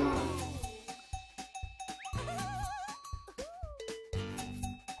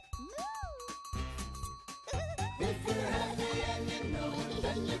 If you're happy and you know it,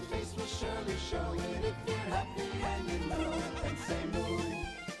 then your face will surely show it. If you're happy and you know it, then say moo.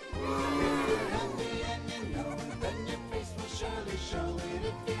 If you're happy and you know it, then your face will surely show it.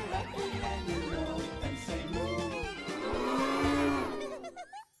 If you're happy and you know it, then say moo.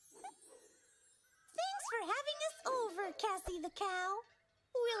 Thanks for having us over, Cassie the cow.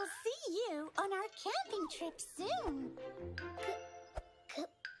 We'll see you on our camping trip soon.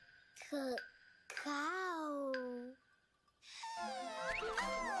 Cow.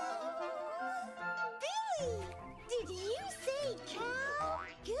 Billy, did you say cow?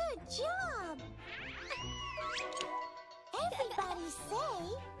 Good job. Everybody say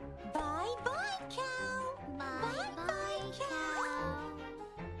bye-bye, cow. Bye-bye, cow.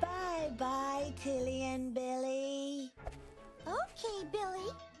 Bye-bye, Tillie and Billie. Okay,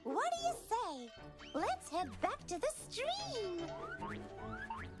 Billy, what do you say? Let's head back to the stream.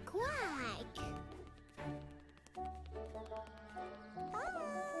 Quack. Bye.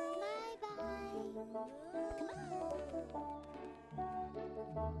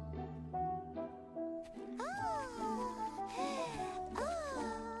 Bye-bye.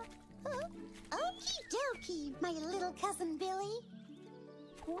 Okie dokie, my little cousin Billy.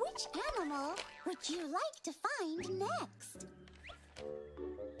 Which animal would you like to find next?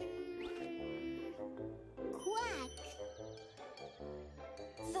 Quack.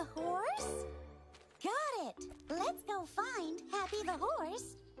 The horse? Got it. Let's go find Happy the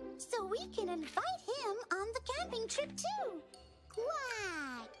horse so we can invite him on the camping trip too.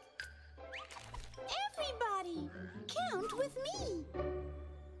 Quack. Everybody, count with me.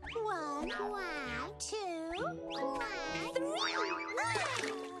 1, Quack. 2, Quack. 3.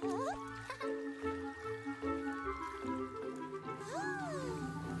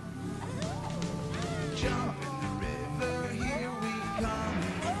 Jump in the river, here we come.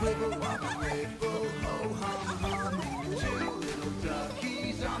 Wiggle, wobble, wiggle, ho, hum, hum. Two little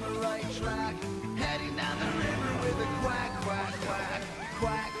duckies on the right track, heading down the river with a quack, quack, quack.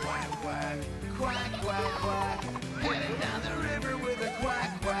 Quack, quack, quack. Quack, quack, quack. Heading down the river with a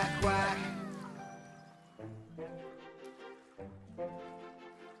quack, quack, quack.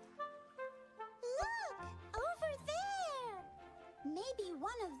 Look, over there. Maybe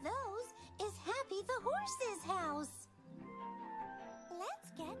one of those is Happy the horse's house. Let's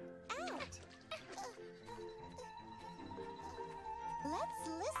get out. Let's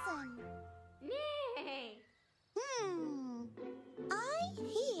listen. Nay. I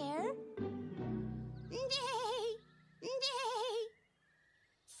hear neigh, neigh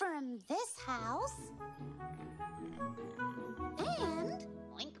from this house and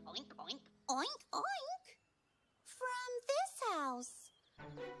Oink, oink, oink. oink oink from this house.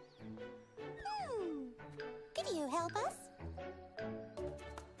 Could you help us?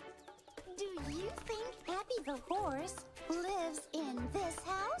 Do you think Happy the horse lives in this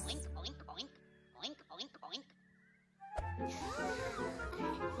house? Oink, oink, oink. Oink, oink, oink.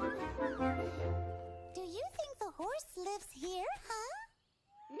 Do you think the horse lives here, huh?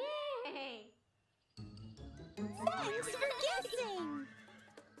 Nay. Thanks for guessing!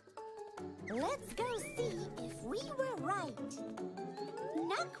 Let's go see if we were right.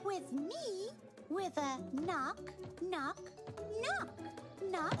 Knock with me with a knock, knock, knock,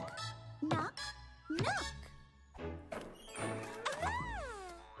 knock, knock, knock. Ah!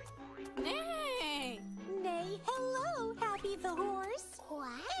 Nay. Neigh hello, Happy the horse. Quack.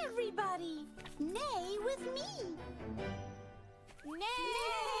 Everybody, neigh with me.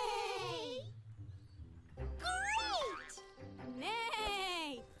 Nay.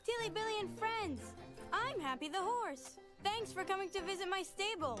 Happy the horse. Thanks for coming to visit my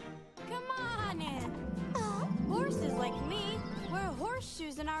stable. Come on in. Horses like me wear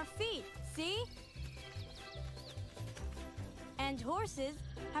horseshoes in our feet, see? And horses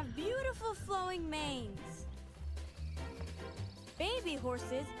have beautiful flowing manes. Baby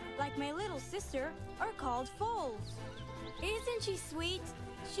horses, like my little sister, are called foals. Isn't she sweet?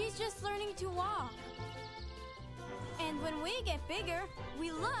 She's just learning to walk. And when we get bigger,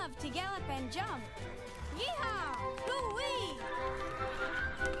 we love to gallop and jump. Yeehaw! Hoo-wee!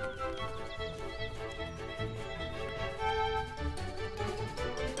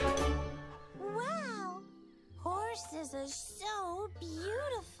 Wow! Horses are so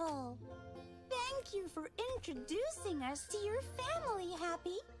beautiful. Thank you for introducing us to your family,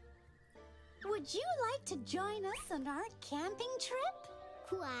 Happy. Would you like to join us on our camping trip?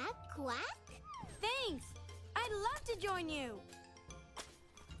 Quack, quack. Thanks! I'd love to join you.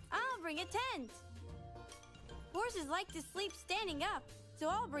 I'll bring a tent. Horses like to sleep standing up, so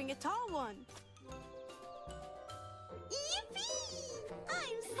I'll bring a tall one. Yippee!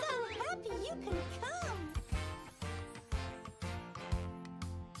 I'm so happy you can come.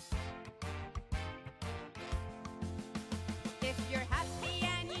 If you're happy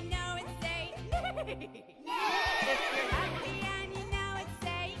and you know it, say nay. If you're happy and you know it,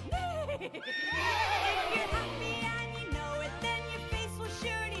 say nay. If you're happy and you know it, then your face will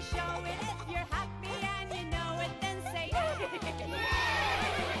surely show it. If you're happy and you know it, then say nay.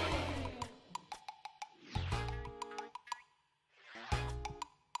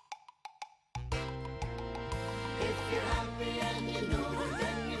 If you're happy and you know it,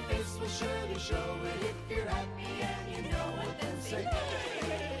 then your face will surely show it. If you're happy and you know it, then say hey.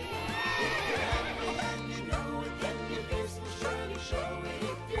 If you're happy and you know it, then your face will surely show it.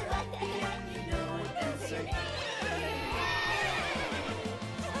 If you're happy and you know it, then say hey.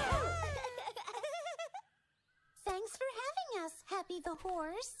 Thanks for having us, Happy the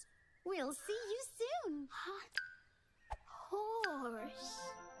horse. We'll see you soon. Horse.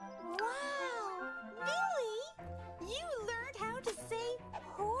 Wow! Billy, you learned how to say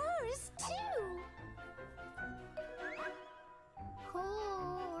horse too.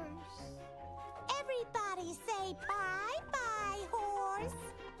 Horse. Everybody say bye-bye, horse.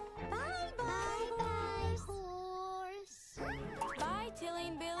 Bye-bye, Horse. Bye, Tillie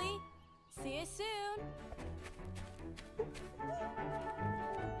and Billie. See you soon.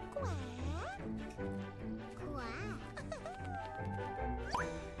 Quack. Quack.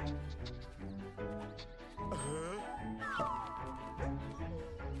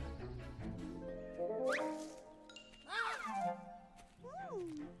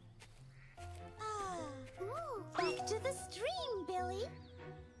 Back to the stream, Billy.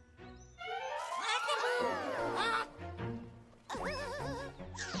 Quackaboo!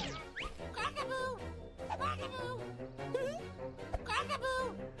 Quackaboo! Quackaboo!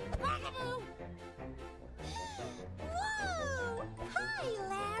 Quackaboo! Whoa! Hi,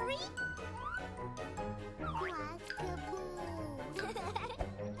 Larry.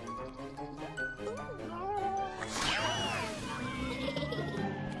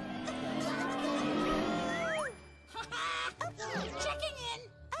 Checking in!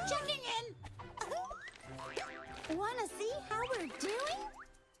 Checking in! Wanna see how we're doing?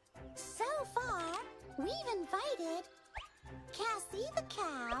 So far, we've invited Cassie the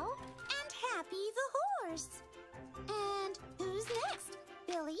cow and Happy the horse. And who's next,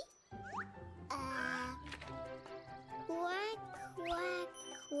 Billy? Quack, quack,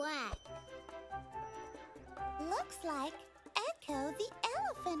 quack. Looks like Echo the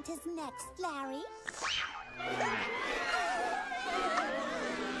elephant is next, Larry.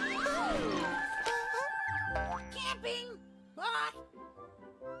 Camping! Bark!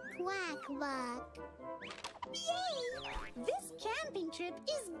 Quack, quack. Yay! This camping trip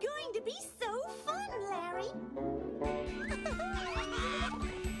is going to be so fun, Larry.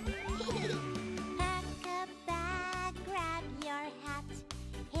 Pack a bag, grab your hat,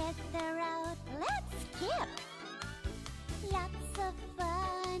 hit the road, let's skip. Lots of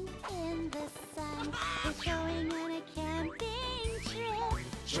fun in the sun. We're going on a camping trip.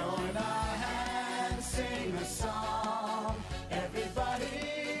 Join our hands, sing a song.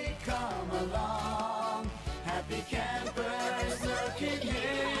 Everybody come along. Happy campers looking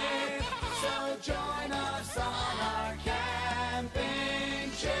here. So join us on our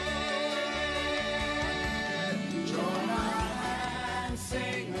camping trip. Join our hands,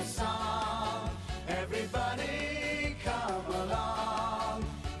 sing a song. Everybody come along.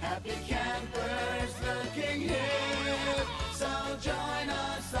 Happy campers looking here.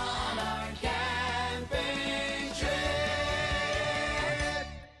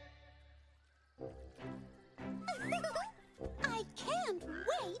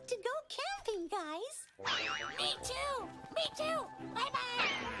 too. Bye-bye.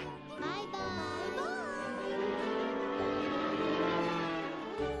 Bye-bye.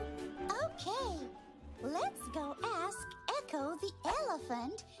 Okay, let's go ask Echo the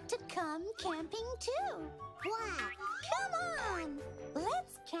elephant to come camping too. Quack. Come on,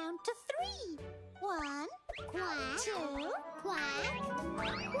 let's count to 3. 1, Quack. 2, Quack.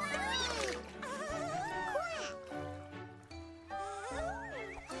 Quack.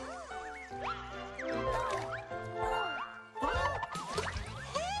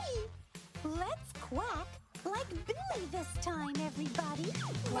 Hey, let's quack like Billy this time, everybody.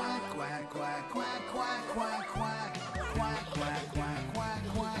 Quack, quack, quack, quack, quack, quack, quack. Quack, quack, quack, quack,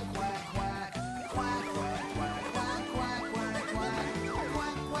 quack, quack, quack. Quack, quack, quack, quack, quack,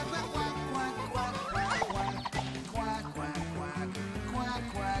 quack, quack. Quack, quack, quack, quack, quack, quack, quack. Quack, quack, quack, quack,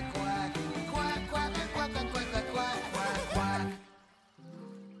 quack, quack. Quack, quack, quack, quack, quack, quack, quack, quack.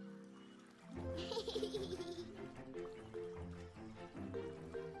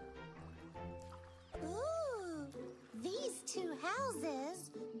 Ooh, these two houses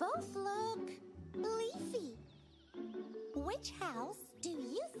both look leafy. Which house do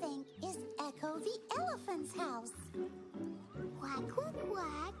you think is Echo the elephant's house? Quack, quack,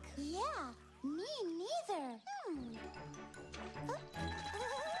 quack. Yeah, me neither.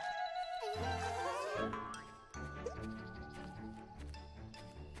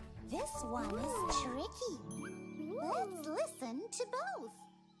 This one is tricky. Let's listen to both.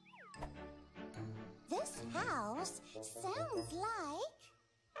 This house sounds like...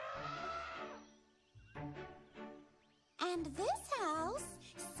 And this house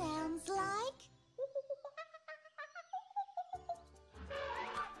sounds like...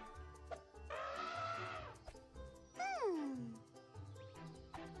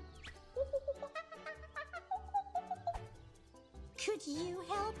 Could you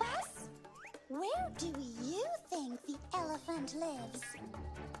help us? Where do you think the elephant lives?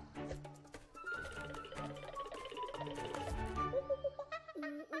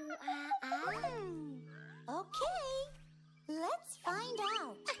 Okay, let's find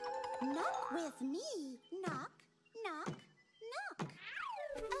out. Knock with me. Knock, knock, knock.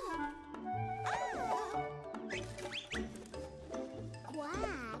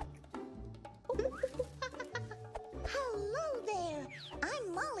 Quack. Hello there.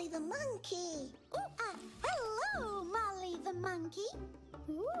 I'm Molly the monkey. Hello, Molly the monkey.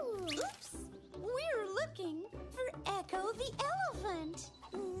 Oops, we're looking for Echo the elephant.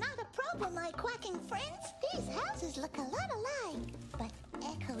 Not a problem, my quacking friends. These houses look a lot alike, but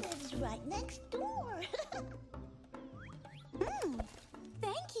Echo lives right next door.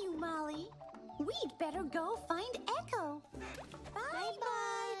 Thank you, Molly. We'd better go find Echo.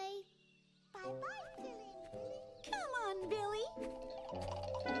 Bye-bye. Bye-bye, Tillie and Billie. Come on, Billy.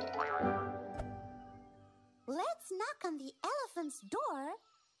 Let's knock on the elephant's door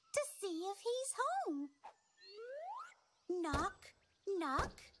to see if he's home. Knock,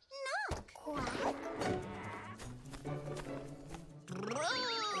 knock, knock. Quack.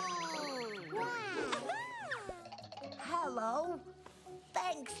 Hello.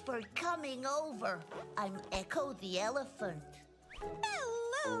 Thanks for coming over. I'm Echo the elephant.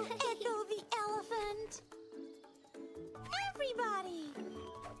 Hello, Echo the elephant. Everybody.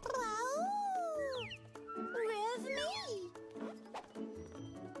 Wow. With me.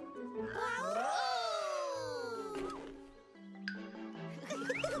 Wow.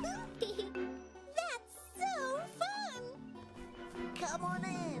 That's so fun. Come on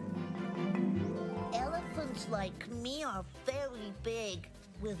in. Elephants like me are very big,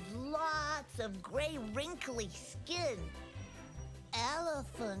 with lots of gray, wrinkly skin.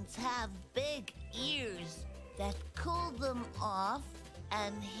 Elephants have big ears that cool them off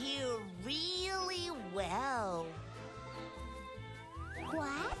and hear really well.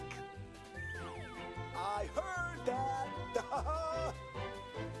 Quack. I heard that.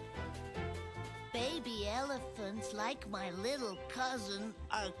 Baby elephants, like my little cousin,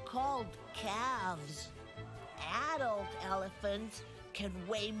 are called calves. Adult elephants can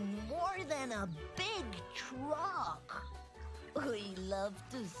weigh more than a big truck. We love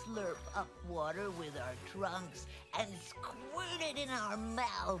to slurp up water with our trunks and squirt it in our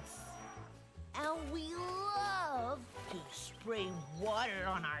mouths. And we love to spray water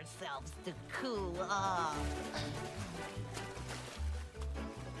on ourselves to cool off.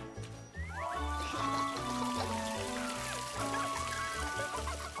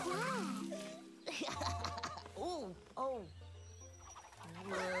 Oh.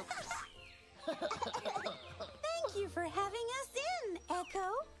 Whoops. Thank you for having us in, Echo.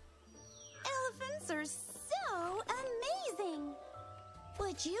 Elephants are so amazing.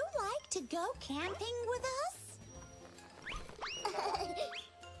 Would you like to go camping with us?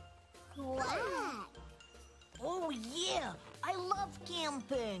 Quack. Oh, yeah. I love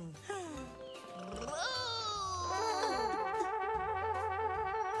camping.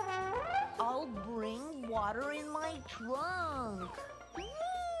 I'll bring water in my trunk.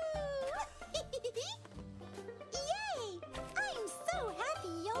 Yay! I'm so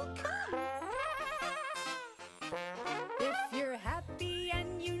happy you'll come. If you're happy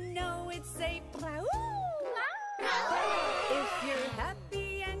and you know it, say plow. If you're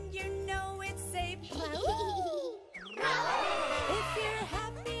happy and you know it, say plow. If you're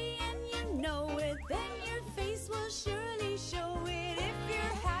happy and you know it, then your face will surely show it. If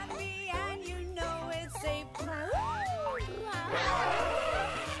you're happy and you know it, say plow.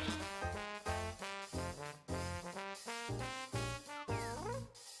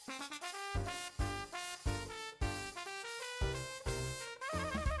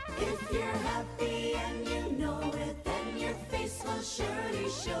 If you're happy and you know it, then your face will surely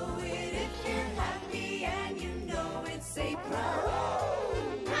show it. If you're happy and you know it, say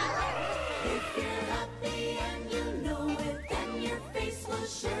proud. If you're happy and you know it, then your face will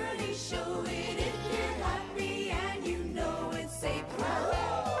surely show it. If you're happy and you know it, say proud.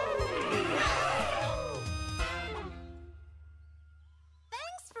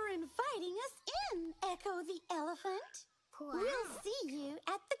 Thanks for inviting us in, Echo the Elephant. We'll see you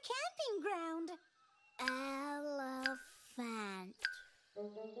at the camping ground. Elephant.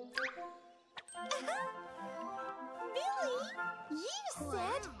 Billy, you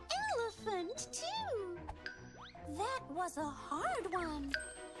said elephant too. That was a hard one.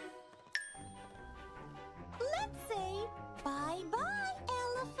 Let's say bye-bye,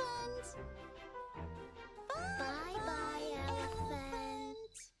 elephant. Bye-bye,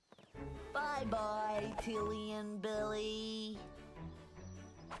 elephant. Bye-bye, Tillie and Billie.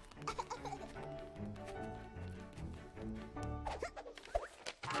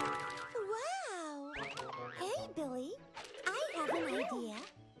 Wow! Hey, Billy, I have an idea.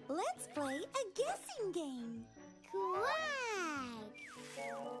 Let's play a guessing game. Quack.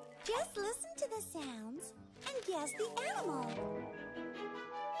 Just listen to the sounds and guess the animal.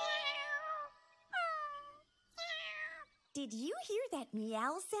 Did you hear that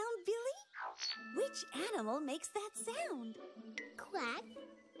meow sound, Billy? Which animal makes that sound? Quack.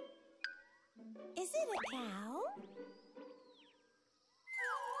 Is it a cow?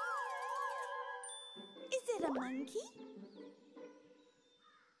 Is it a monkey?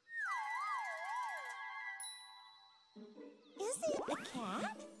 Is it a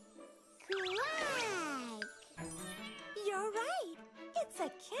cat? Quack. You're right. It's a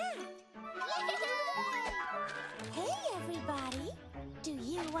cat. Hey, everybody. Do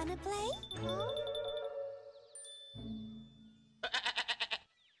you want to play?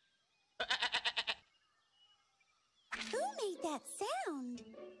 Who made that sound?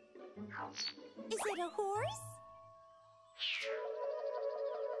 Is it a horse?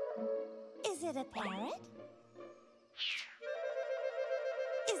 Is it a parrot?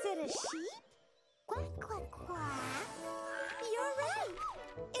 Is it a sheep? Quack, quack, quack. You're right.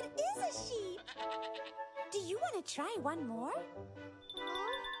 It is a sheep. Do you want to try one more?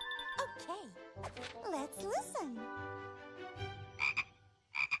 Okay. Let's listen.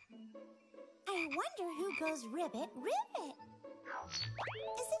 I wonder who goes ribbit, ribbit.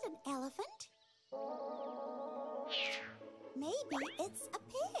 Is it an elephant? Maybe it's a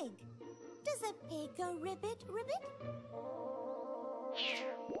pig. Does a pig go ribbit, ribbit?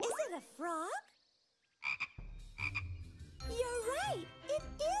 Is it a frog? You're right. It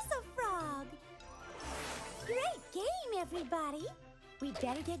is a frog. Great game, everybody. We'd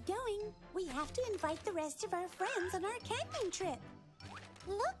better get going. We have to invite the rest of our friends on our camping trip.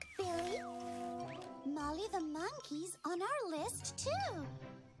 Look, Billy. Molly the monkey's on our list, too.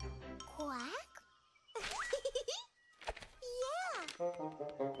 Quack. Yeah.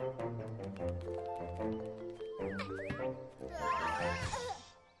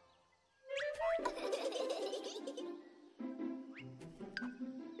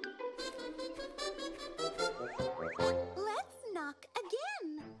 Let's knock again.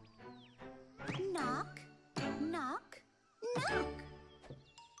 Knock, knock, knock.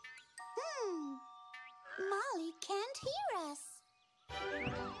 Molly can't hear us.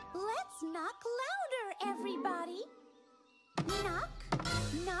 Let's knock louder, everybody. Knock,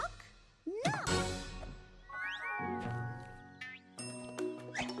 knock, knock.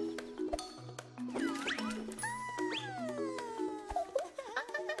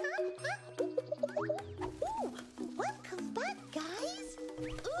 Welcome back, guys.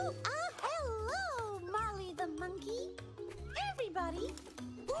 Ooh, hello, Molly the monkey. Everybody,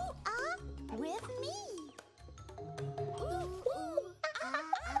 ooh, with me. Ooh, ooh.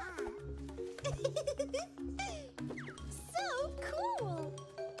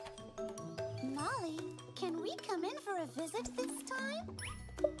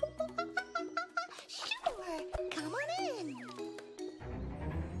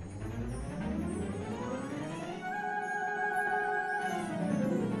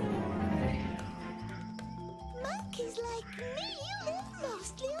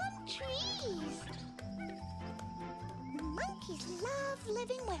 love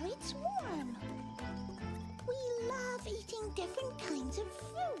living where it's warm. We love eating different kinds of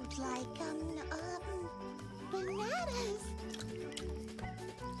fruit, like, bananas.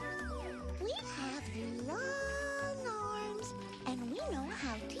 We have long arms, and we know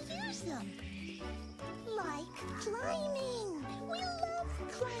how to use them. Like climbing. We love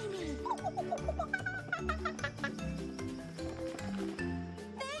climbing.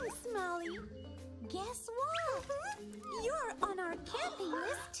 Thanks, Molly. Guess what? You're on our camping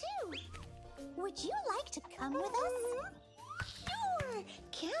list, too. Would you like to come with us? Sure.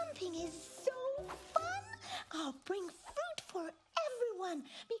 Camping is so fun. I'll bring fruit for everyone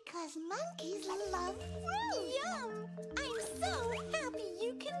because monkeys love fruit. Yum! I'm so happy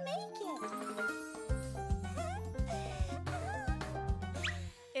you can make it.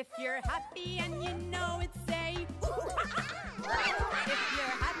 If you're happy and you know it, say if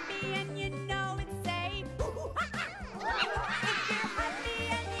you're happy and you know it, say if you're happy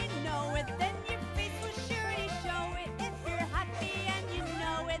and you know it, then your face will surely show it. If you're happy and you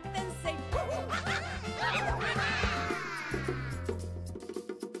know it, then say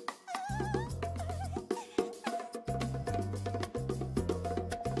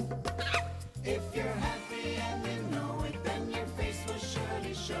If you're happy and you know it, then your face will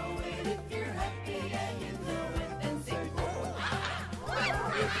surely show it. If you're happy and you know it, then say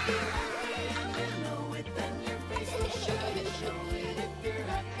If you're happy and you know it, then your face will surely show it. If you're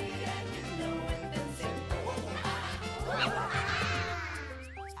happy and you know it, then say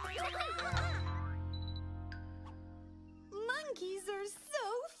Monkeys are so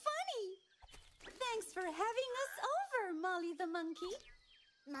funny. Thanks for having us over, Molly the monkey.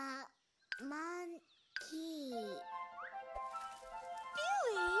 Monkey.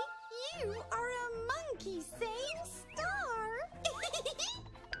 Billy, you are a monkey saying star.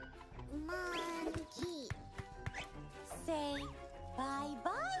 Monkey. Say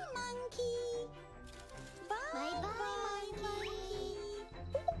bye-bye, monkey. Bye-bye, monkey.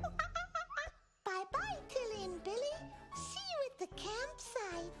 Bye-bye, Tillie and Billie. See you at the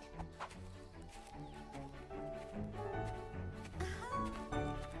campsite.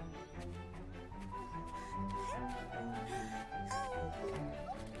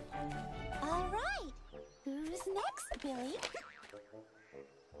 All right. Who's next, Billy?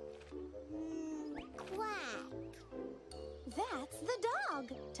 Quack. That's the dog.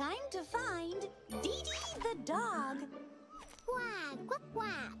 Time to find Dee Dee the dog. Quack, quack,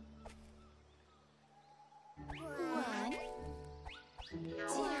 quack. One,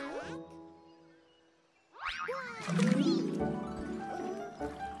 two,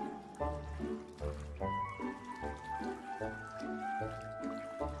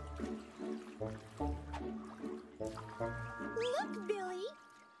 look, Billy.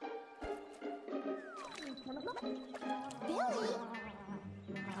 Billy?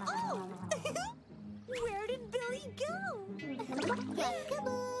 Oh! Where did Billy go?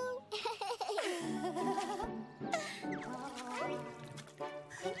 Peekaboo.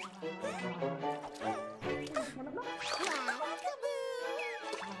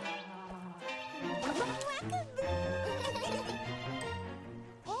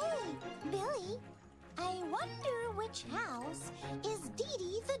 Hey, Billy, I wonder which house is Dee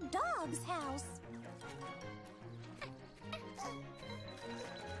Dee the dog's house.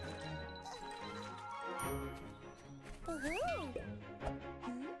 Ooh.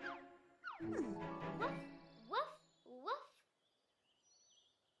 Woof, woof.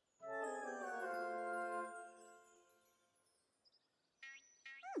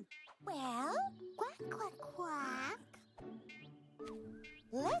 Well, quack, quack, quack.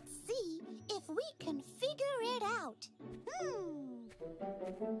 Let's see if we can figure it out.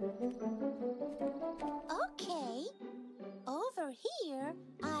 Okay. Over here,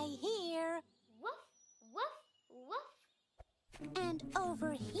 I hear... Woof, woof, woof. And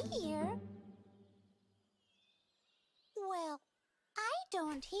over here... Well, I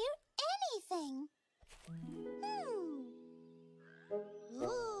don't hear anything.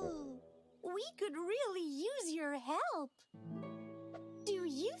 Ooh, we could really use your help. Do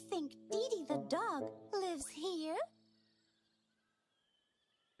you think Dee Dee the dog lives here?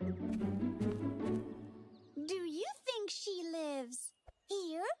 Do you think she lives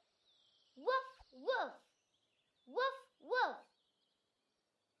here? Woof, woof. Woof, woof.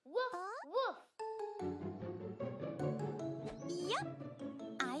 Woof, woof. Yep,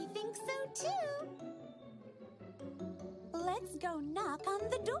 I think so too. Let's go knock on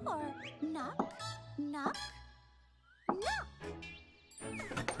the door. Knock, knock, knock.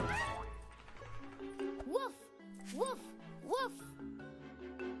 Woof, woof, woof.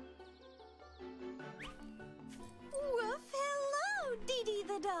 Woof, hello, Dee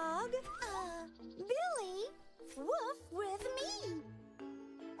dog. Billy, woof with me.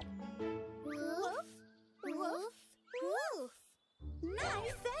 Woof, woof, woof.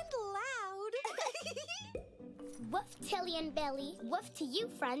 Nice and loud. Woof, Tillie and Billie. Woof to you,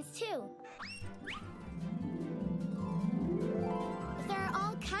 friends, too. There are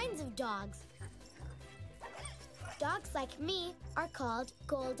all kinds of dogs. Dogs like me are called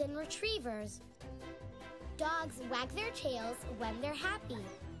golden retrievers. Dogs wag their tails when they're happy.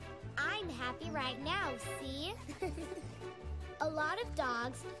 I'm happy right now, see? A lot of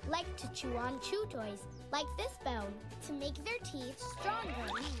dogs like to chew on chew toys, like this bone, to make their teeth stronger.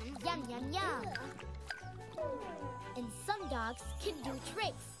 Yum, yum, yum. And some dogs can do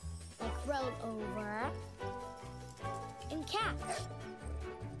tricks, like roll over and catch.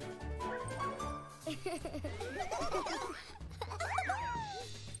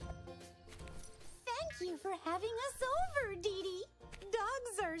 Thank you for having us over, Dee Dee.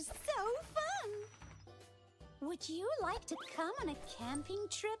 Dogs are so fun. Would you like to come on a camping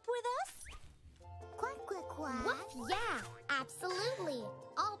trip with us? Quack, quack, quack. Woof, yeah, absolutely.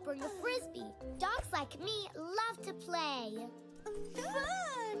 I'll bring a frisbee. Dogs like me love to play.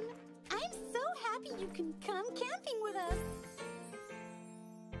 Fun! I'm so happy you can come camping with us.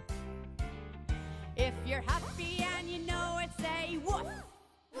 If you're happy and you know it, say woof.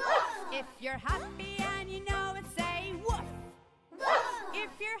 Woof. If you're happy and you know it, say woof. Woof.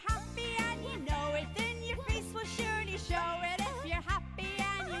 If you're happy and you know it, then your face will surely show it. If you're happy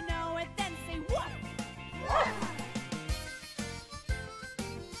and you know it, then say woof. Woof.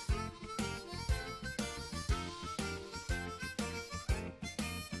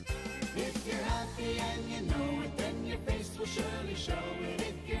 If you're happy and you know it, then your face will surely show it.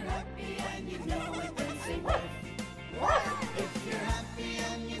 If you're happy and you know it, then say woof. Woof. If you're happy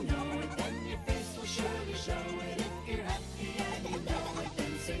and you know it, then your face will surely show it. If you're happy and you know it,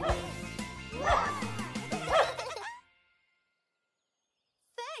 then say woof. Woof.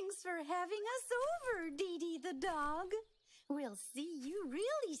 Thanks for having us over, Dee Dee the dog. We'll see you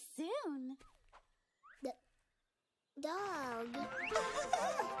really soon. Dog.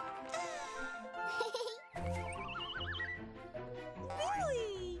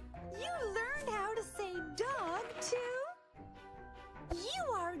 Billy, you learned how to say dog, too? You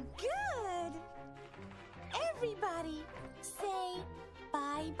are good. Everybody, say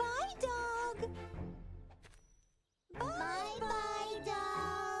bye-bye, dog. Bye-bye,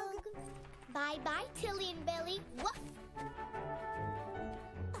 dog. Bye-bye, Tillie and Billie. Woof.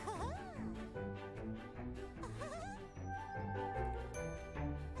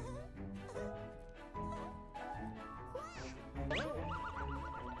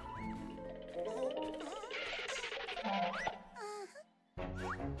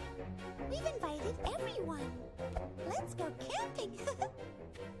 We've invited everyone. Let's go camping.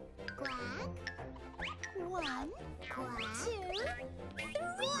 Quack. 1, Quack. 2, 3.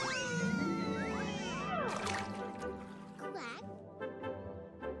 Quack.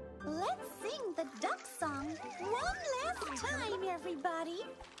 Let's sing the duck song one last time, everybody.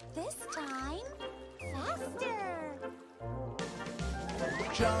 This time, faster.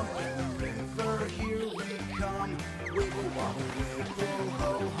 Jump in the river, here we come. Wiggle, wobble, wiggle,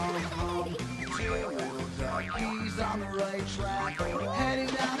 ho, hum, hum. Two little duckies on the right track,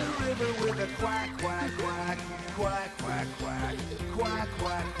 heading down the river with a quack, quack, quack. Quack, quack, quack. Quack,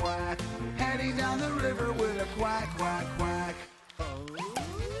 quack, quack. Heading down the river with a quack, quack, quack.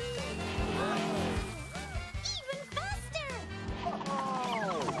 Even faster.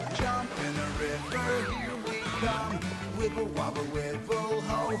 Jump in the river, here we come. Wiggle, wobble, wiggle,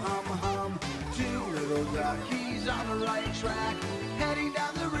 ho, hum, hum. Two little duckies on the right track, heading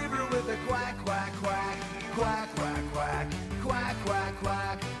down the river with a quack, quack, quack. Quack, quack, quack. Quack, quack,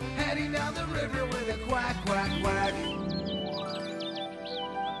 quack. Heading down the river with a quack, quack, quack.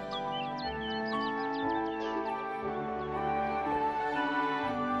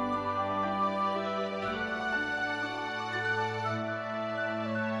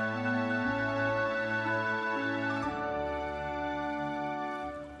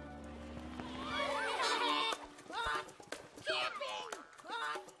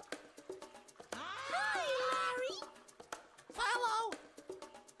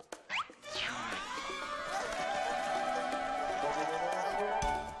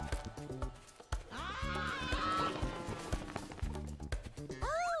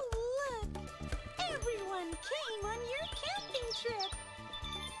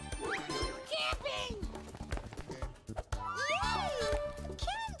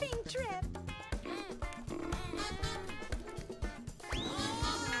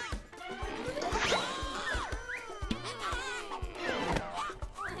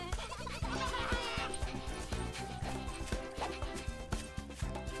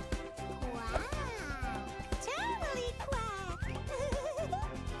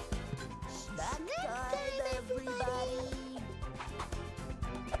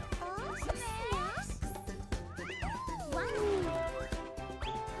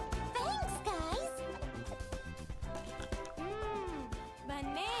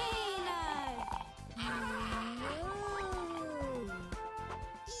 bananas.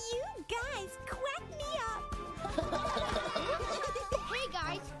 You guys quack me up. Hey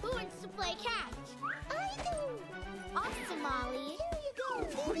guys, who wants to play catch? I do. Awesome, Molly. Here you go,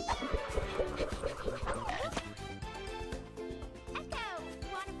 Billy. Echo,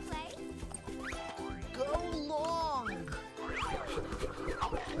 wanna play? Go long.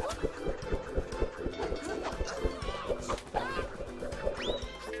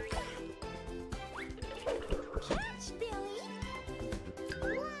 Catch, Billy.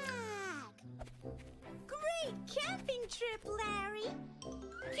 Whack. Great camping trip, Larry.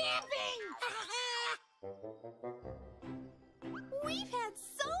 Camping! We've had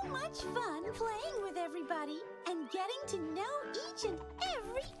so much fun playing with everybody and getting to know each and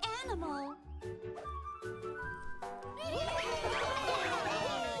every animal.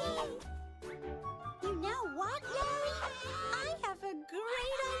 You know what, Larry? I have a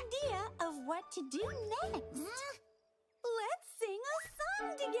great idea of what to do next. Let's sing a song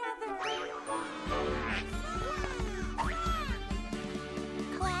together.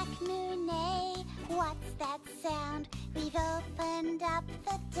 Quack, moo, neigh, what's that sound? We've opened up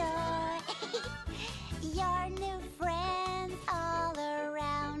the door. Your new friends all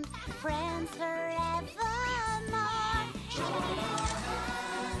around, friends forevermore. Join our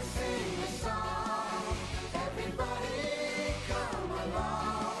hands, sing a song. Everybody come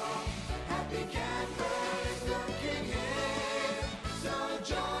along. Happy campers looking here. So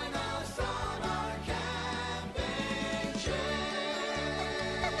join us on our camping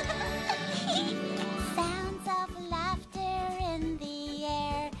trip. Sounds of laughter in the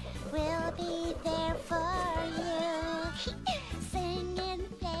air. We'll be there for you. Singing,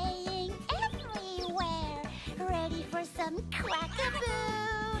 playing everywhere. Ready for some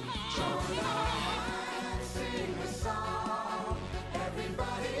quackaboo. Join our hands, sing a song.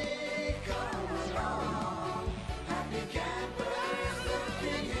 Everybody come along. Happy campers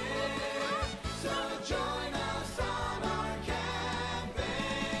looking here. So join us on our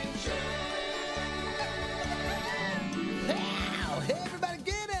camping trip. Now, everybody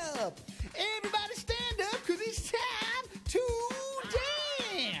get up. Everybody stand up, because it's time to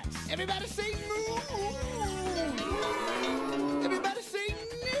dance. Everybody say moo. Everybody say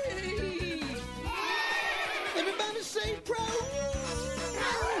nee. Everybody say pro.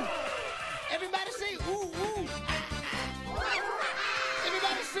 Everybody say ooh, ooh.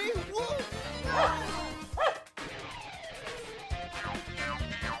 Everybody say woo.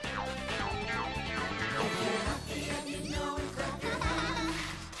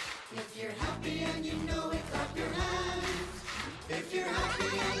 If you're happy and you know it, clap your hands. If you're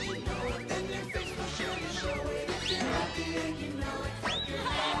happy and you know it, then your face will surely show it. If you're happy and you know it, clap your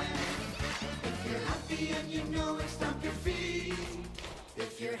hands. If you're happy and you know it, stomp your feet.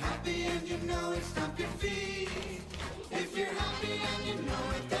 If you're happy and you know it, stomp your feet. If you're happy and you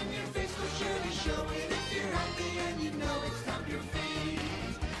know it, then your face will surely show it. If you're happy and you know it, stomp your feet.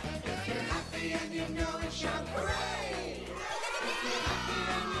 If you're happy and you know it, shout hooray! If you're happy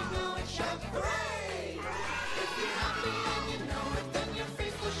and you know it, shout hooray! If you're happy and you know it, then your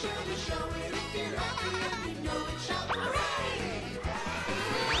face will surely show it. If you're happy and you know it, shout hooray! If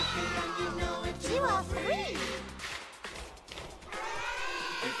you're happy and you know it, 2 or 3.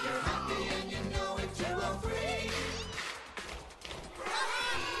 If you're happy and you know it, 2 or 3.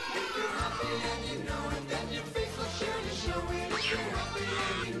 If you're happy and you know it, then your face will surely show it. If you're happy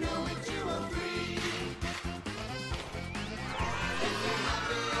and you know it, 2 or 3. If you're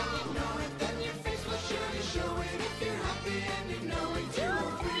happy and you know it, then your face will surely show it. If you're happy and you know it, 2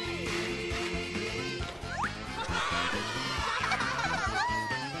 or 3.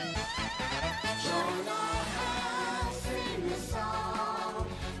 Join our hands, sing a song.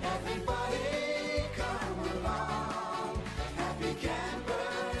 Everybody come along. Happy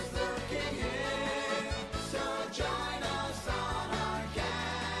campers looking here. So join us on our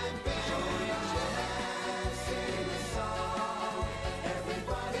camping. Join our hands, sing a song.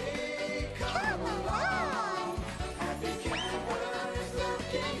 Everybody come along. Happy campers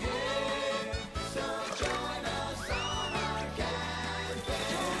looking here. So join us on our camping.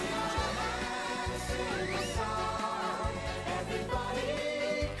 Join our hands, sing a song. Everybody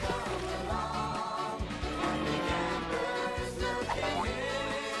come along. Happy campers looking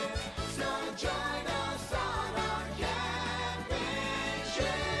here. So join us on our camping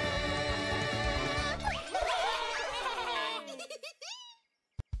trip.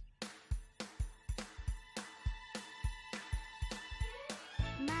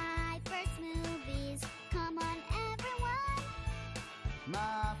 My first movies, come on everyone.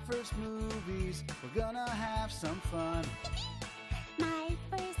 My first movies, we're gonna have some fun. My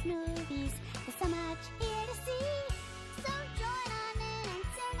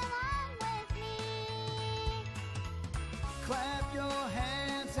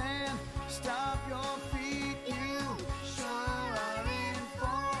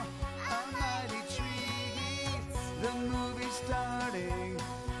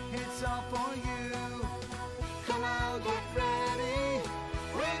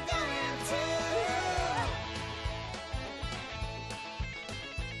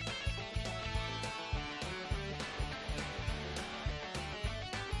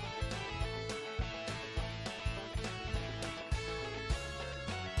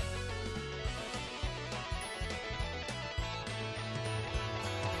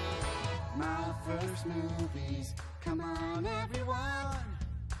My first movies, come on everyone.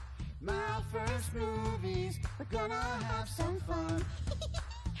 My first movies, we're gonna have some fun.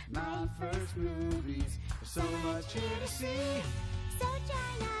 My first movies, there's so much here to see. So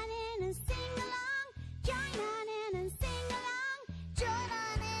join on in and sing along. Join on in and sing along. Join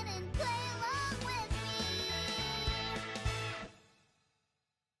on in and play along with me.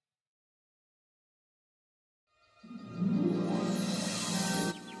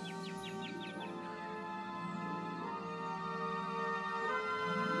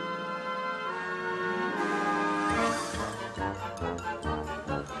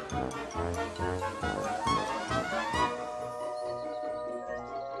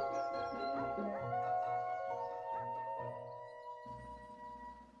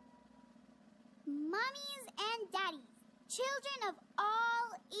 Mummies and daddies, children of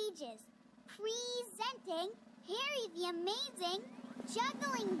all ages, presenting Harry the Amazing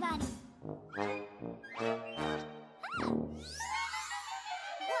Juggling Bunny.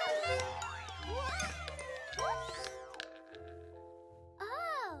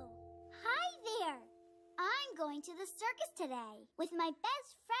 Oh, hi there. I'm going to the circus today with my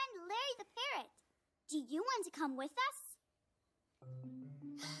best friend Larry the Parrot. Do you want to come with us?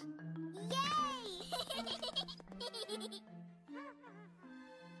 Yay!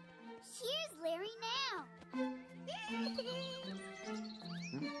 Here's Larry now. Hi,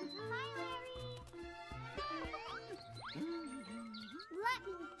 Larry. Let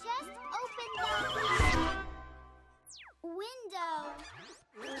me just open the window.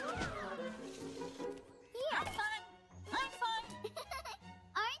 Here. I'm fine.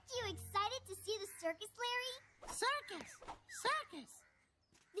 Aren't you excited to see the circus, Larry? Circus! Circus!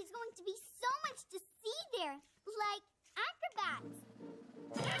 There's going to be so much to see there, like acrobats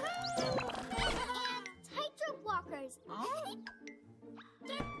and tightrope walkers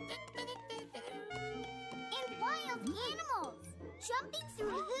and wild animals jumping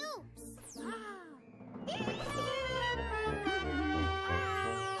through hoops.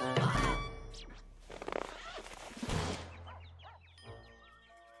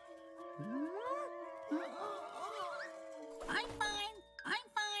 I'm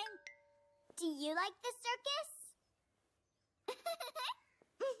fine. Do you like the circus?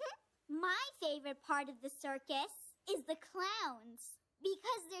 My favorite part of the circus is the clowns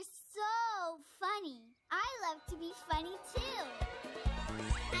because they're so funny. I love to be funny too.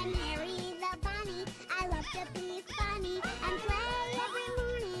 I'm Harry the Bunny. I love to be funny and play every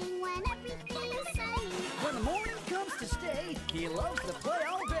morning when everything is sunny. When the morning comes to stay, he loves to play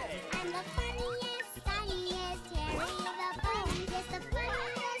all day. I'm the funniest, sunniest Harry the Bunny. Yes, the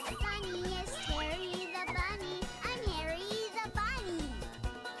funniest, sunniest Harry the Bunny. I'm Harry the Bunny.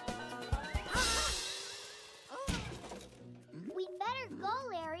 We'd better go,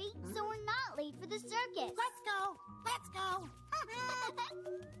 Larry, so we're not late for the circus. Let's go. Let's go.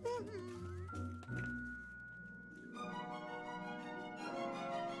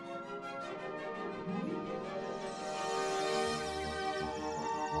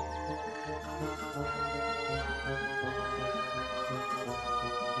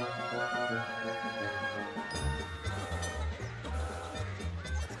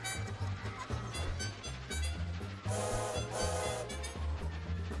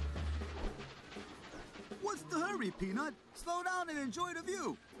 What's the hurry, Peanut? Slow down and enjoy the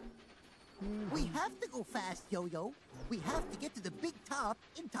view. We have to go fast, Yo-Yo. We have to get to the big top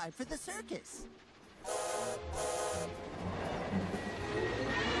in time for the circus.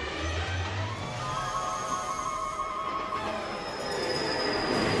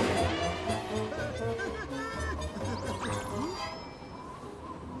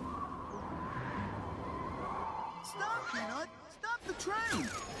 Stop, Peanut! Stop the train!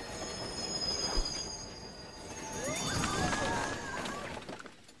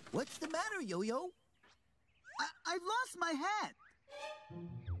 What's the matter, Yo-Yo? I lost my hat!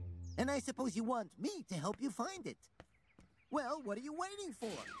 And I suppose you want me to help you find it. Well, what are you waiting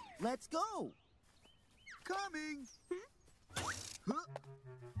for? Let's go! Coming! Huh?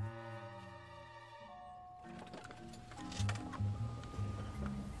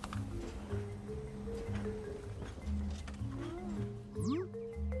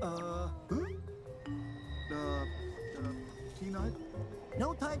 Peanut?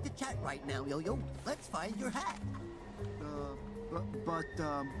 No time to chat right now, Yo-Yo. Let's find your hat.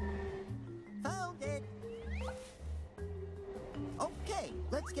 Found it! Okay,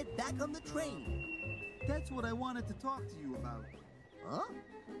 let's get back on the train. That's what I wanted to talk to you about. Huh?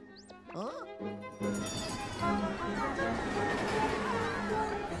 Huh?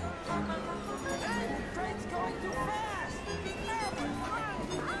 Hey, the train's going too fast! Be careful!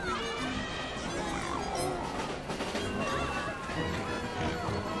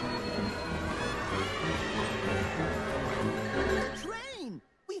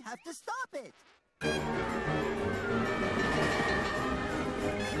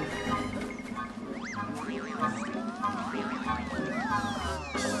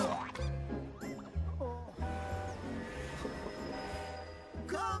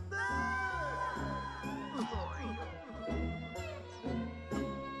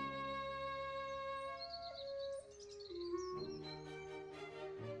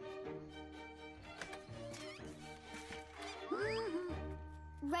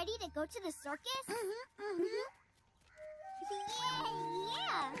 ready to go to the circus?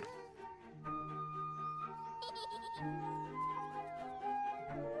 Yeah.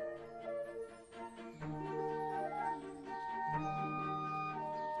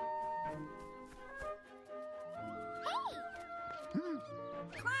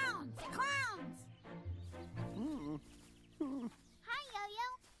 Clowns! Clowns! Hi, Yo-Yo.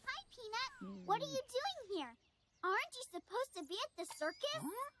 Hi, Peanut. What are you doing here? Aren't you supposed to be at the circus?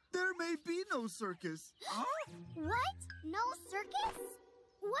 There may be no circus. What? No circus?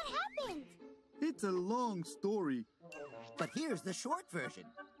 What happened? It's a long story. But here's the short version.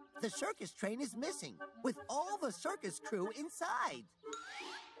 The circus train is missing, with all the circus crew inside.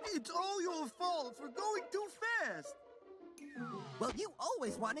 It's all your fault for going too fast. Well, you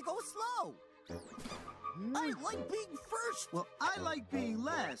always want to go slow. I like being first. Well, I like being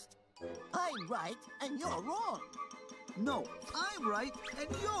last. I'm right, and you're wrong. No, I'm right and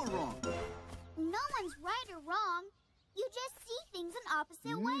you're wrong. No one's right or wrong. You just see things in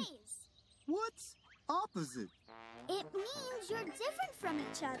opposite ways. What's opposite? It means you're different from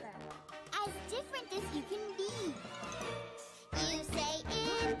each other. As different as you can be. You say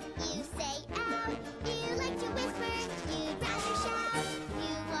in, you say out. You like to whisper, you'd rather shout.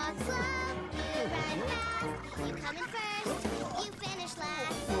 You walk slow, you run fast. You come in first, you finish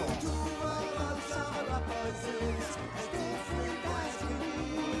last. Two of us are opposites, as different as can be.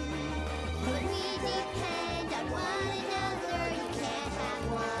 But we depend on one another. You can't have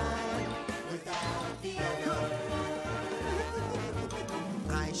one Without the other.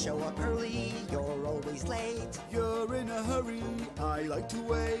 I show up early, you're always late. You're in a hurry, I like to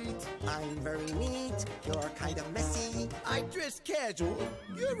wait. I'm very neat, you're kind of messy. I dress casual,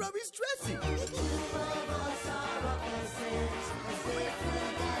 you're always dressy. Two of us are opposites, as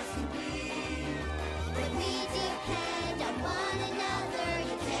different as can be. But we depend on one another.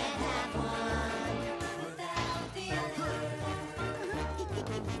 You can't have one Without the other.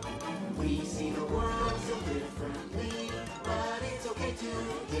 We see the world so differently, but it's okay to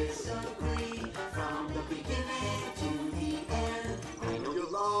disagree. From the beginning to the end, I know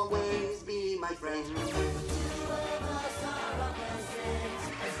you'll always be my friend. The two of us are opposites,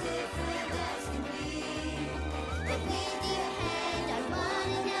 as different as can be. But we depend on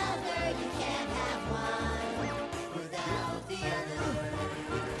one another. You can't have one Without the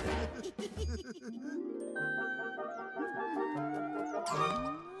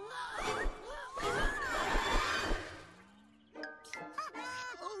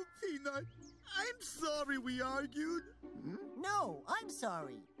Oh, Peanut, I'm sorry we argued. No, I'm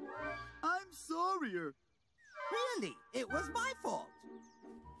sorry. I'm sorrier. Really, it was my fault.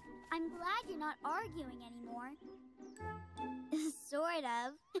 I'm glad you're not arguing anymore. Sort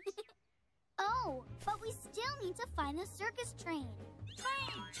of. Oh, but we still need to find the circus train.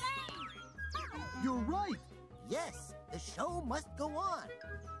 Train! Train! You're right. Yes, the show must go on.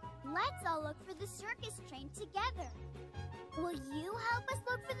 Let's all look for the circus train together. Will you help us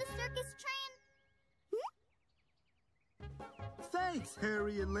look for the circus train? Thanks,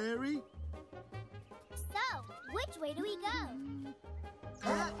 Harry and Larry. So, which way do we go?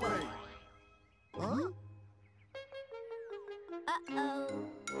 That way. Huh? Uh-oh.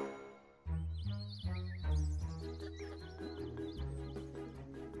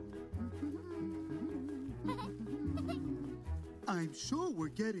 I'm sure we're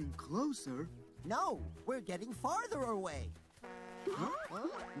getting closer. No, we're getting farther away.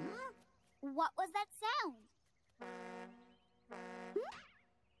 What was that sound?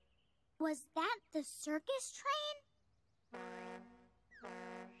 Was that the circus train?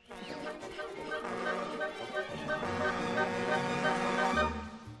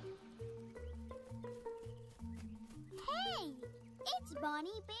 Hey, it's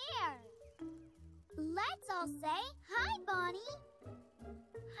Bonnie Bear. Let's all say hi, Bonnie.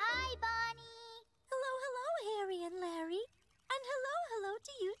 Hi, Bonnie. Hello, hello, Harry and Larry. And hello, hello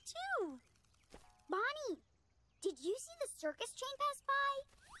to you, too. Bonnie, did you see the circus train pass by?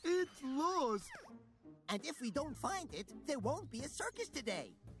 It's lost. And if we don't find it, there won't be a circus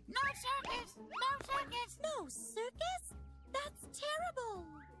today. No circus! No circus! No circus? That's terrible.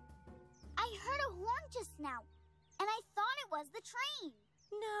 I heard a horn just now, and I thought it was the train.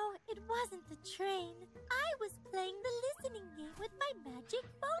 No, it wasn't the train. I was playing the listening game with my magic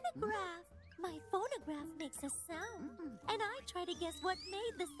phonograph. My phonograph makes a sound, and I try to guess what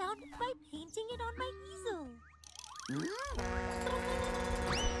made the sound by painting it on my easel.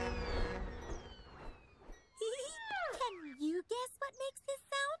 Can you guess what makes this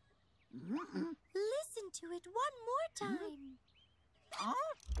sound? Listen to it one more time.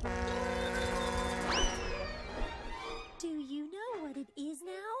 Do you know what it is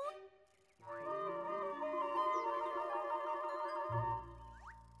now?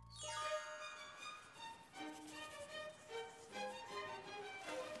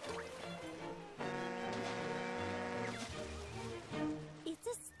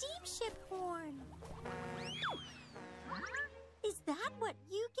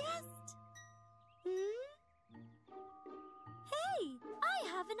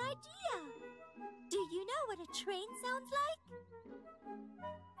 train sounds like?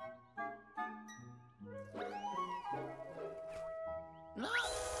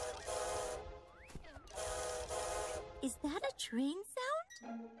 Is that a train sound?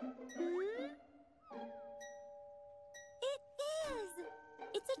 It is!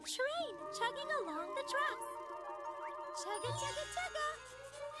 It's a train chugging along the tracks. Chugga, chugga, chugga!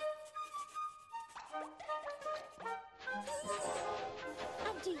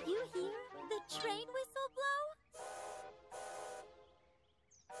 And do you hear the train whistle blow?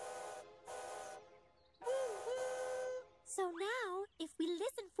 So now, if we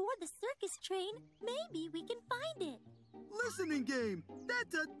listen for the circus train, maybe we can find it. Listening game.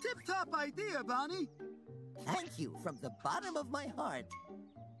 That's a tip-top idea, Bonnie. Thank you from the bottom of my heart.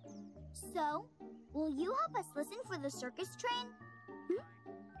 So, will you help us listen for the circus train?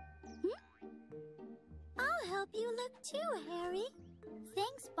 I'll help you look too, Harry.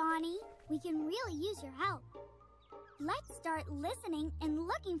 Thanks, Bonnie. We can really use your help. Let's start listening and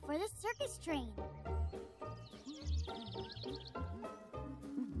looking for the circus train.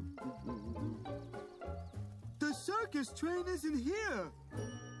 The circus train isn't here.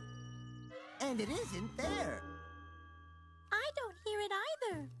 And it isn't there. I don't hear it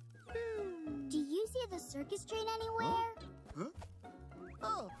either. Do you see the circus train anywhere? Huh?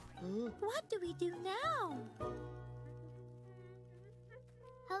 Oh. What do we do now?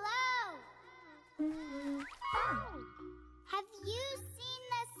 Hello? Oh, have you seen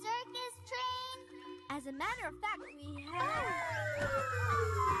the circus train? As a matter of fact, we have.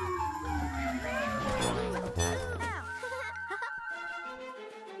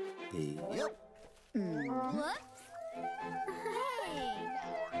 Yep. Whoops. Hey!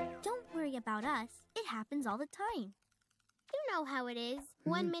 Don't worry about us. It happens all the time. You know how it is.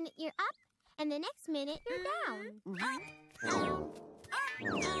 1 minute you're up, and the next minute you're down.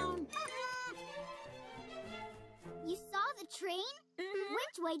 You saw the train?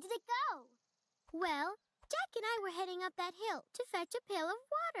 Which way did it go? Well, Jack and I were heading up that hill to fetch a pail of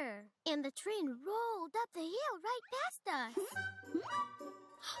water. And the train rolled up the hill right past us.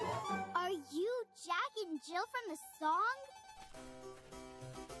 Are you Jack and Jill from the song?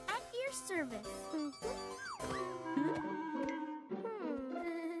 At your service.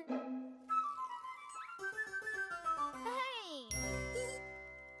 Hey!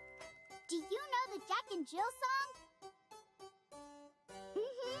 Do you know the Jack and Jill song?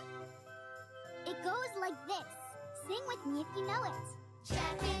 It goes like this. Sing with me if you know it.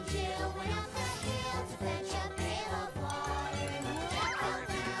 Jack and Jill went up the hill to fetch a pail of water. Jack fell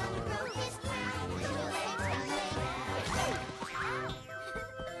down and broke his crown. Jill came tumbling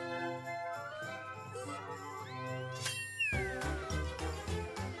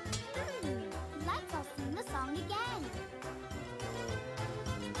Let's all sing the song again.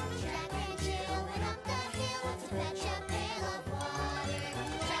 Jack and Jill went up the hill to fetch a pail of water.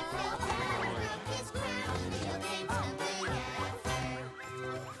 Jack fell down and broke his crown. Jill came tumbling after.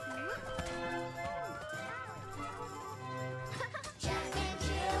 Jack and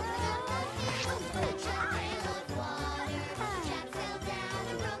Jill went up the hill to fetch a pail of water. Jack fell down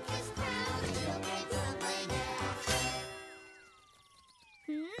and broke his crown. Jill came tumbling after.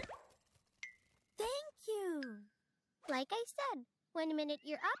 Thank you. Like I said, 1 minute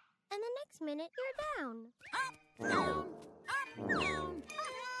you're up, and the next minute you're down. Up, down,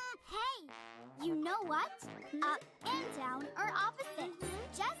 Hey, you know what? Up and down are opposites,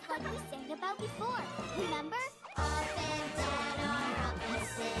 just like we sang about before. Remember? Up and down are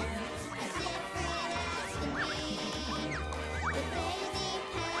opposites, as different as can be. But they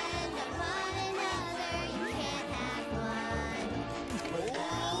depend on one another. You can't have one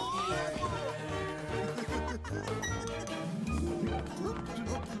without the other.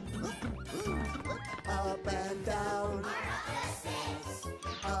 Up and down, Are opposites,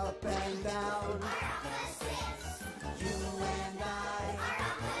 up and down. are opposites, You and I. are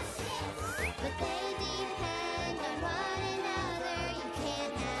opposites. But they depend on one another. You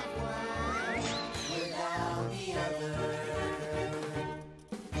can't have one without the other.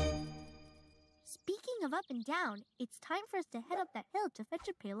 Speaking of up and down, it's time for us to head up that hill to fetch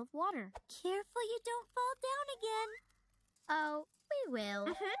a pail of water. Careful you don't fall down again. Oh, we will.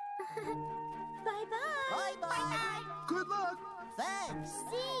 Bye-bye. Bye-bye. Good luck. Thanks.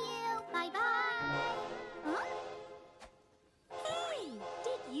 See you. Bye-bye. Huh? Hey,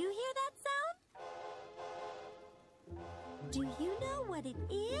 did you hear that sound? Do you know what it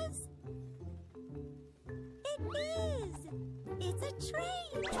is? It is! It's a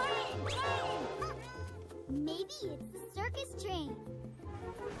train! Maybe it's the circus train.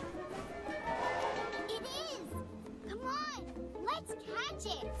 It is. Come on, let's catch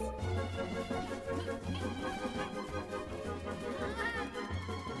it!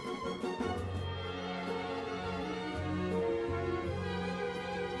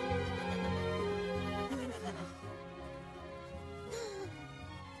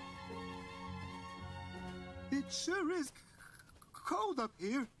 It sure is cold up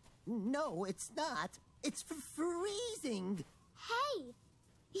here. No, it's not. It's freezing. Hey,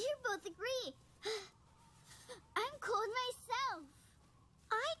 you both agree. I'm cold myself.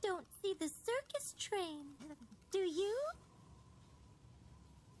 I don't see the circus train. Do you?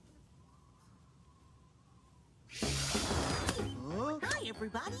 Hi,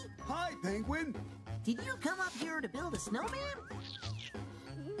 everybody. Hi, Penguin. Did you come up here to build a snowman?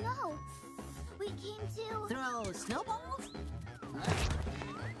 No, we came to... Throw snowballs?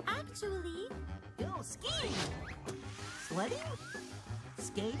 Actually, Go skiing? Sledding?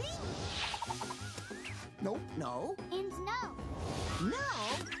 Skating? Nope. No. And no. No?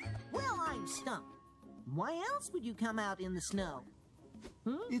 Well, I'm stumped. Why else would you come out in the snow?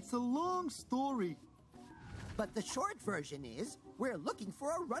 It's a long story. But the short version is, we're looking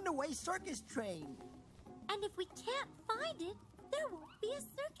for a runaway circus train. and if we can't find it, there won't be a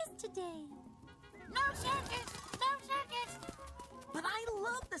circus today. No circus! No circus! But I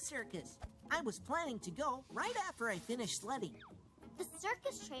love the circus. I was planning to go right after I finished sledding. The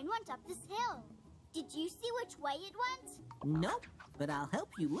circus train went up this hill. Did you see which way it went? Nope, but I'll help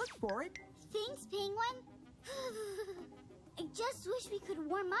you look for it. Thanks, Penguin. I just wish we could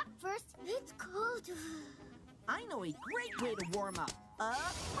warm up first. It's cold. I know a great way to warm up. A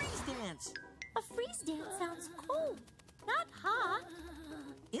freeze dance. A freeze dance sounds cool, not hot.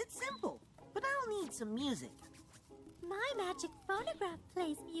 It's simple, but I'll need some music. My magic phonograph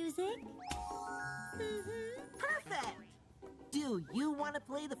plays music. Perfect. Do you want to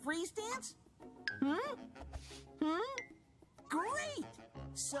play the freeze dance? Great.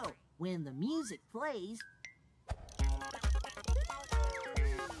 So, when the music plays,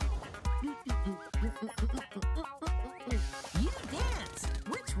 you dance,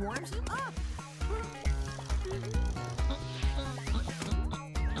 which warms you up.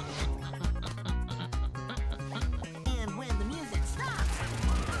 And when the music stops,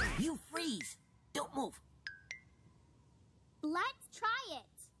 you freeze. Don't move. Let's try it.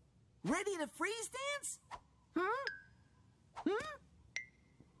 Ready to freeze dance?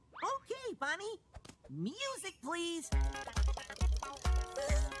 Okay, Bunny. Music, please.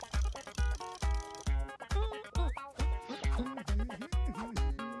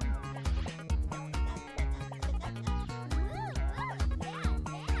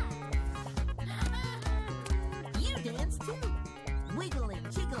 You dance too. Wiggle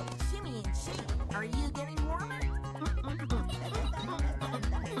and jiggle, shimmy and shake. Are you getting warmer?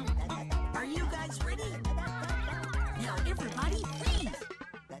 Are you guys ready? Now everybody freeze.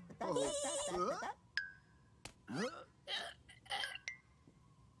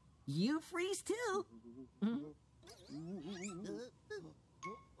 You freeze too.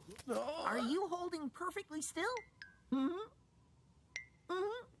 Are you holding perfectly still?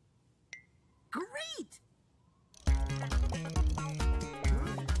 Great.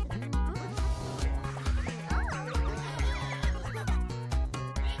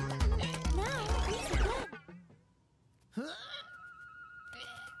 Now, freeze again.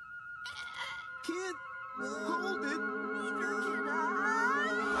 Kid, hold it. Neither can I.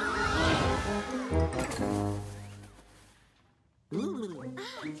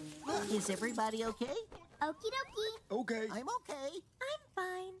 Is everybody okay? Okie dokie. Okay. I'm okay. I'm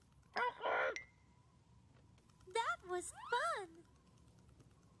fine. That was fun.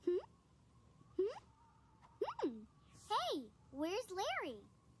 Hey, where's Larry?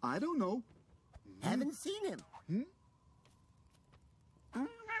 I don't know. Haven't seen him.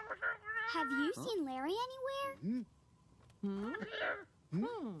 Have you seen Larry anywhere?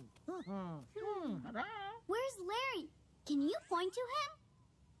 Where's Larry? Can you point to him?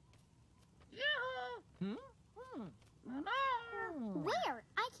 Where?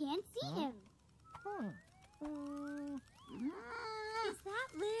 I can't see him. Is that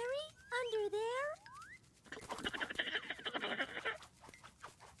Larry under there?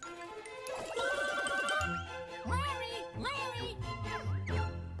 Larry! Larry!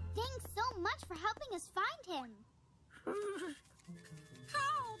 Thanks so much for helping us find him.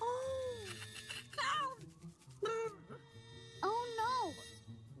 Oh no!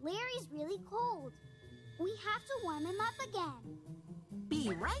 Larry's really cold. We have to warm him up again. Be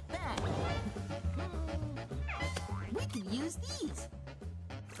right back. We could use these.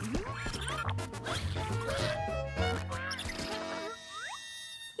 Feeling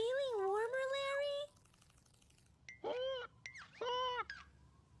warmer, Larry?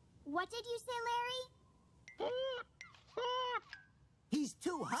 did you say, Larry? He's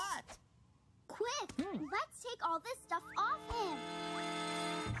too hot. Quick, let's take all this stuff off him.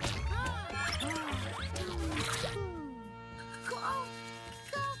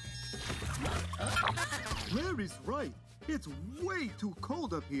 Larry's right. It's way too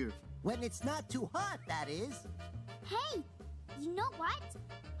cold up here. When it's not too hot, that is. Hey, you know what?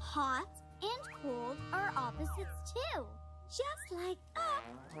 Hot and cold are opposites too. Just like up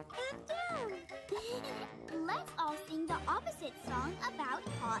and down. Let's all sing the opposite song about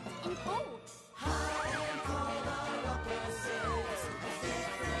hot and cold. Hot and cold are opposites, as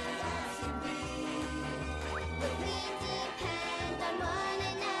different as can be. But we depend on one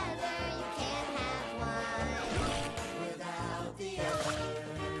another. You can't have one without the other.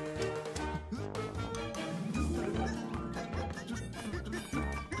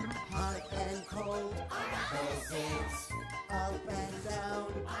 Hot and cold are opposites. Up and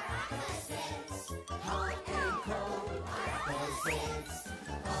down are opposites. Hot and cold are opposites.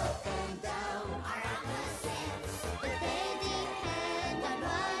 Up and down are opposites. But they depend on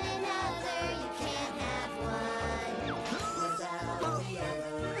one another. You can't have one without the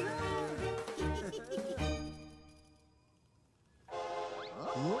other.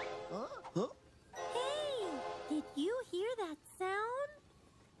 Hey, did you hear that sound?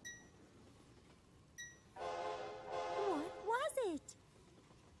 What was it?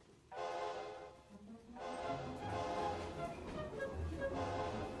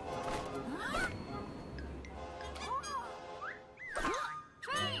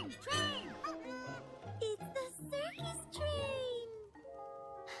 Train! It's the circus train.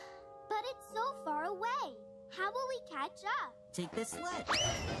 But it's so far away. How will we catch up? Take this sled.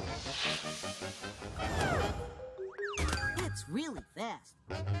 It's really fast.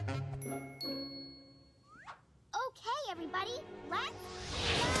 Okay, everybody, let's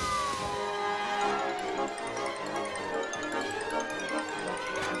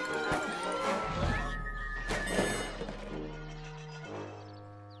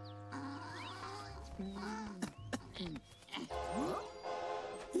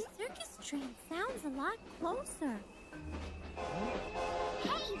The circus train sounds a lot closer.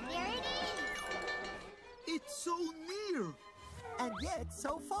 Hey, there it is! It's so near. And yet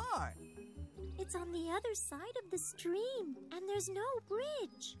so far. It's on the other side of the stream, and there's no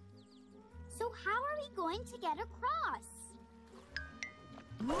bridge. So how are we going to get across?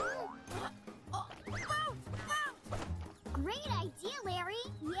 Great idea, Larry.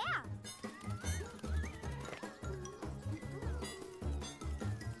 Yeah.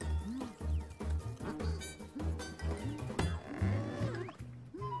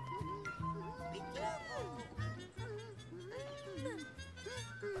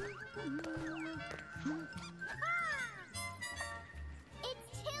 It's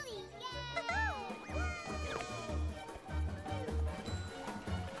Tillie.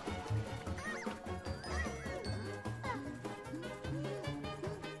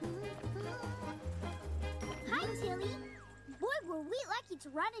 Hi, Tillie. Boy, were we lucky to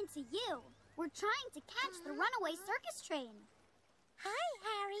run into you. We're trying to catch the runaway circus train. Hi,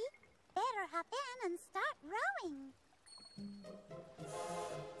 Harry. Better hop in and start rowing.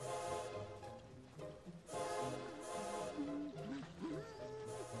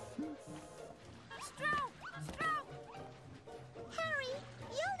 Stroke! Harry,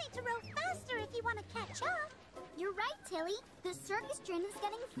 you'll need to row faster if you want to catch up. You're right, Tillie. The circus train is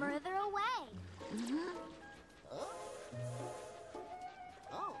getting further away.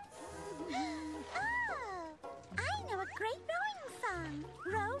 Oh, I know a great rowing song.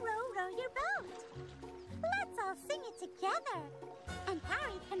 Row, row, row your boat. Let's all sing it together. And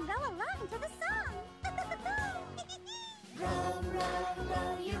Harry can row along to the song. Row, row,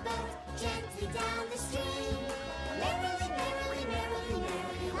 row your boat gently down the stream. Merrily, merrily, merrily,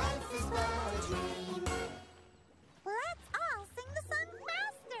 merrily, life is but a dream. Let's all sing the song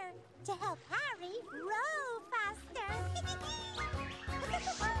faster to help Harry row faster.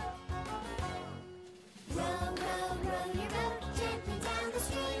 Row, row, row your boat gently down the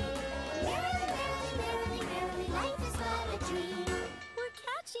stream. Merrily, merrily, merrily, merrily, life is but a dream. We're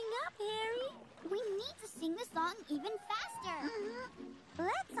catching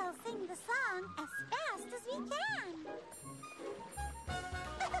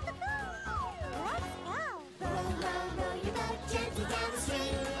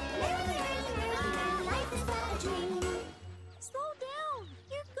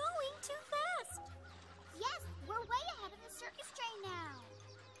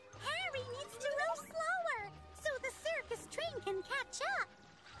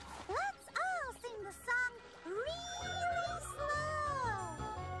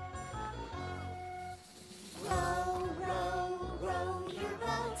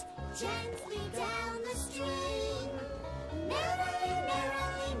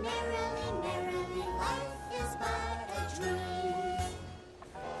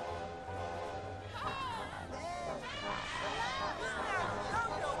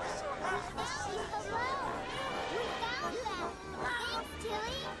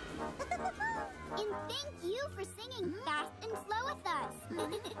for singing fast and slow with us.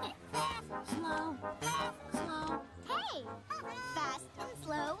 Slow, slow. Hey, fast and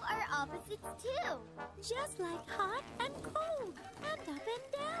slow are opposites too. Just like hot and cold, and up and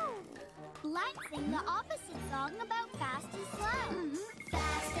down. Let's sing the opposite song about fast and slow.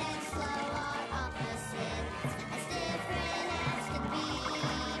 Fast and slow are opposites, as different as can be.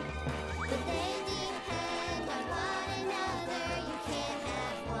 But they depend on one another. You can't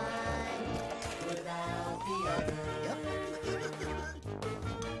have one without the other.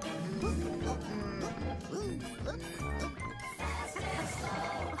 Fast and slow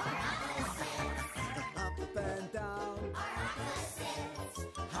are opposites. Up and down. Are opposites.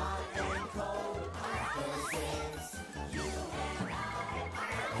 Hot and cold are opposites. You and I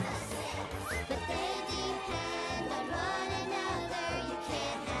are opposites. But they depend on one another. You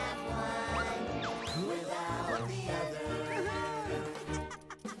can't have one without the other.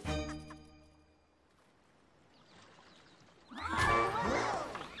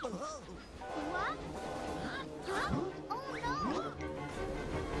 What? Huh? Oh no!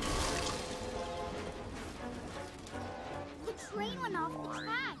 The train went off the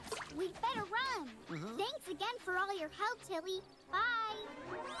tracks. We'd better run. Thanks again for all your help, Tillie. Bye.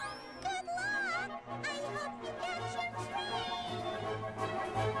 Good luck. I hope you catch your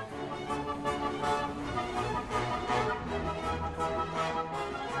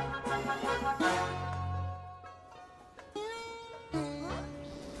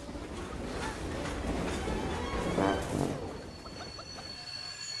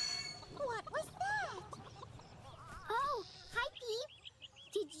What was that? Oh, hi, Pete.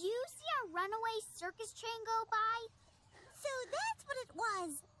 Did you see a runaway circus train go by? So that's what it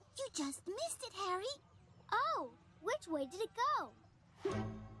was. You just missed it, Harry. Oh, which way did it go?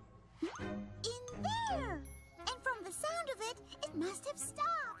 In there. And from the sound of it, it must have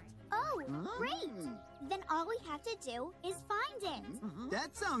stopped. Oh, great. Then all we have to do is find it.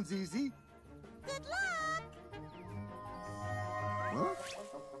 That sounds easy. Good luck.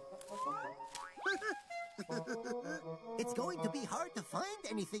 It's going to be hard to find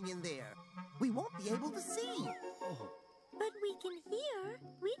anything in there. We won't be able to see. But we can hear.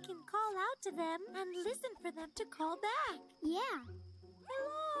 We can call out to them and listen for them to call back. Yeah,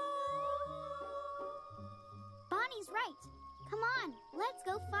 Hello? Bonnie's right. Come on, let's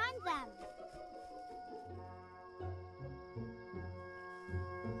go find them.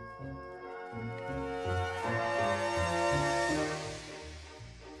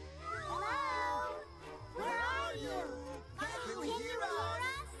 Hello? Where are you? Can you hear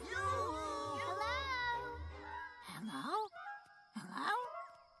us? Hello? Hello?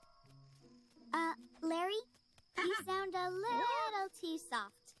 Hello? Larry, you sound a little too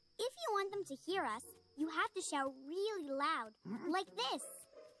soft. If you want them to hear us, you have to shout really loud, like this.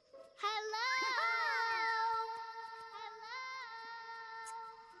 Hello!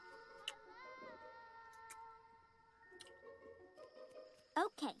 Hello!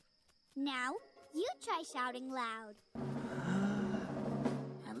 Okay, now you try shouting loud.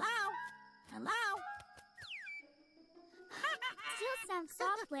 Hello? Hello? Still sounds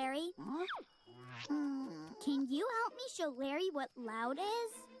soft, Larry. Can you help me show Larry what loud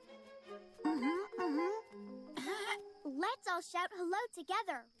is? Let's all shout hello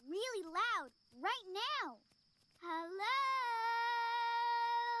together, really loud, right now. Hello!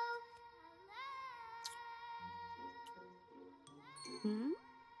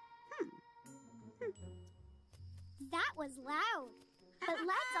 That was loud. But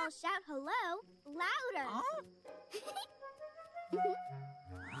let's all shout hello louder. Hello!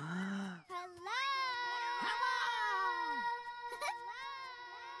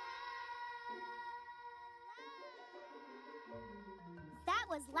 That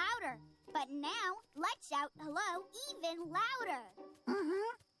was louder. But now, let's shout hello even louder.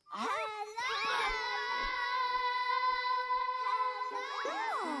 Hello!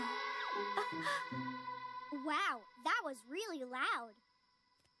 Wow, that was really loud.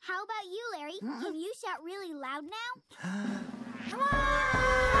 How about you, Larry? Can you shout really loud now?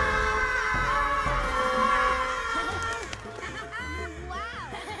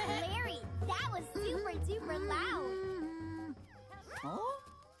 Wow, Larry, that was super duper loud.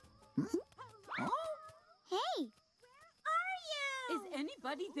 Hey, Is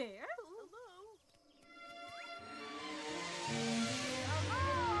anybody there?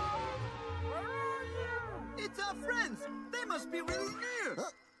 It's our friends. They must be really near.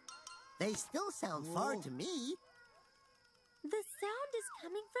 They still sound far to me. The sound is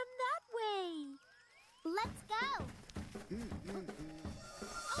coming from that way. let's go.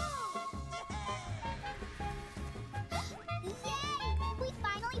 Yay! We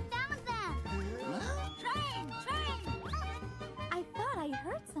finally found them! Train!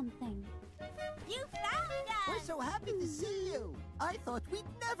 I thought we'd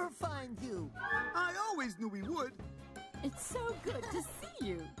never find you. I always knew we would. It's so good to see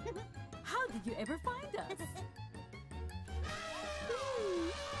you. How did you ever find us?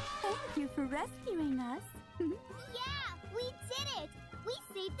 Thank you for rescuing us. Yeah, we did it! We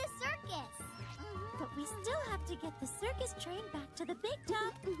saved the circus! But we still have to get the circus train back to the big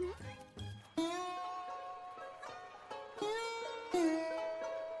top.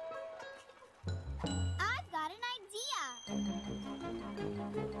 I've got an idea!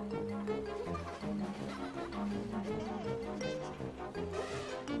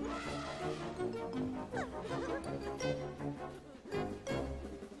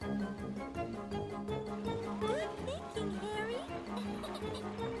 Good thinking, Harry.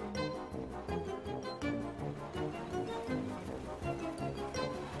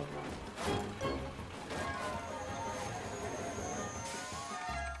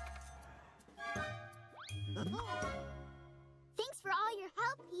 Thanks for all your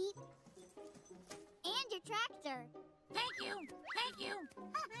help, Pete. And your tractor. Thank you. Thank you.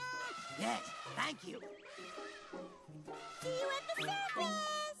 Yes, thank you. See you at the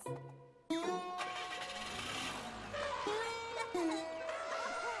circus!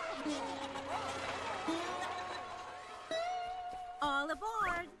 All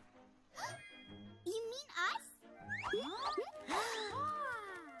aboard. You mean us?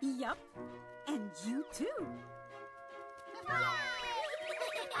 Yup. And you too.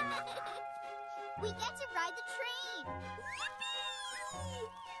 We get to ride the train! Yippee!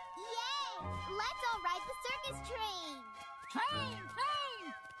 Yay! Let's all ride the circus train! Train, train.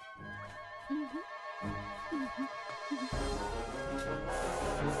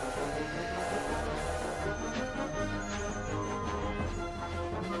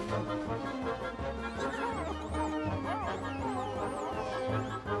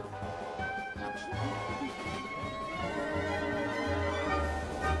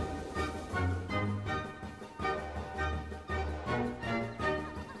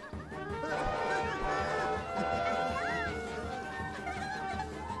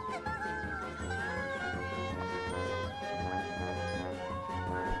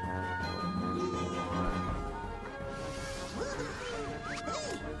 Hey,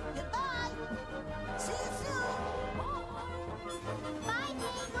 goodbye. See you soon. Bye,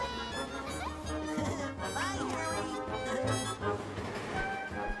 Penguin! Bye, Harry.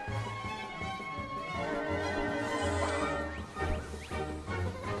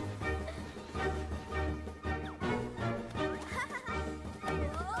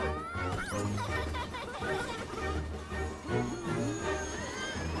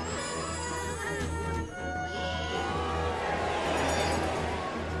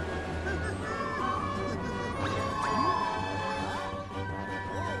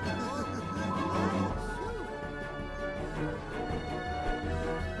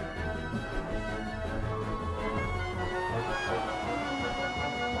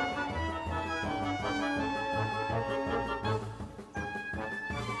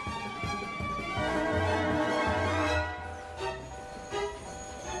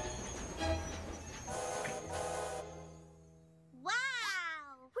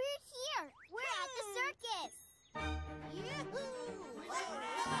 Wow! We're here! We're at the circus!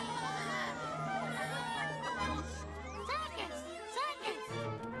 Circus! Circus!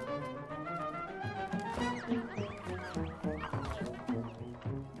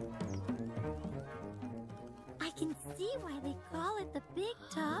 I can see why they call it the big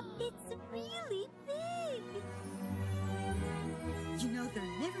top. It's really big. You know, there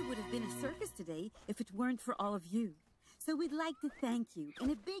never would have been a circus today if it weren't for all of you. So we'd like to thank you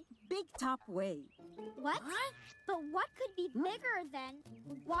in a big, big top way. What? But what could be bigger than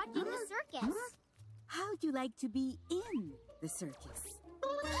watching the circus? How'd you like to be in the circus?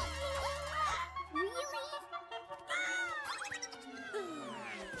 Really?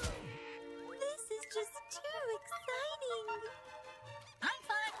 This is just too exciting. I'm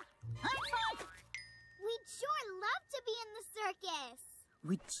fun. I'm fun. We'd sure love to be in the circus!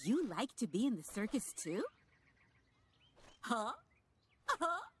 Would you like to be in the circus too? Huh?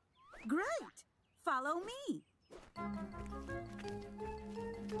 Great! Follow me.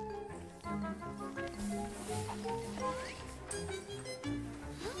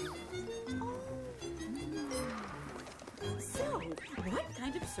 So, what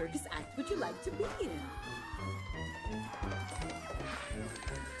kind of circus act would you like to be in?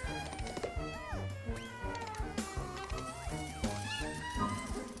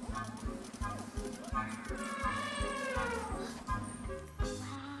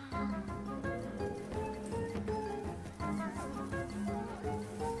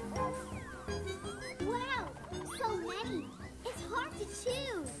 Wow! So many! It's hard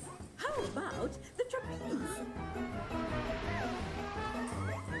about the trapeze?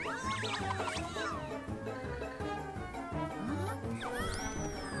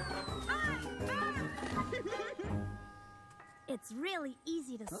 It's really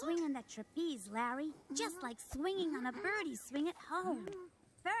easy to swing on that trapeze, Larry. Just like swinging on a birdie swing at home.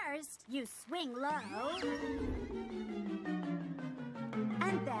 First, you swing low.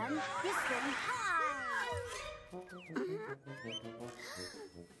 And then you swing high.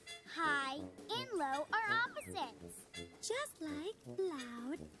 High and low are opposites. Just like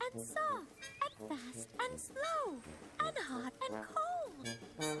loud and soft, and fast and slow, and hot and cold.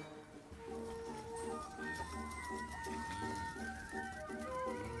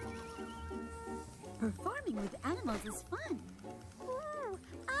 Performing with animals is fun. Ooh,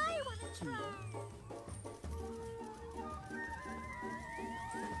 I want to try.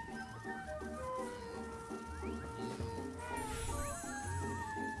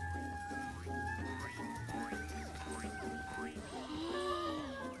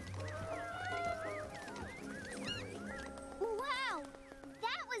 Wow,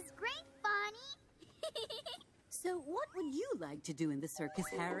 that was great, Bonnie. So what would you like to do in the circus,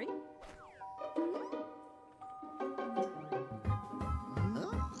 Harry?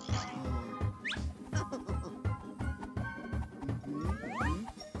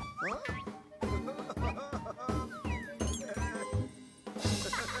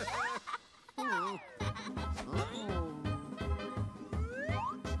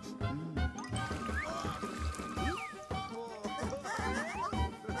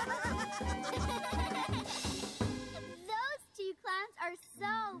 Those two clowns are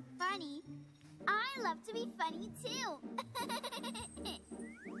so funny. I love to be funny too.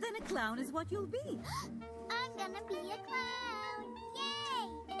 Then a clown is what you'll be. I'm gonna be a clown. Yay!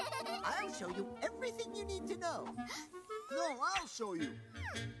 I'll show you everything you need to know. No, I'll show you.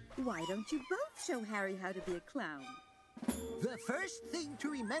 Why don't you both show Harry how to be a clown? The first thing to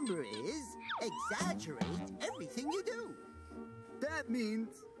remember is exaggerate everything you do. That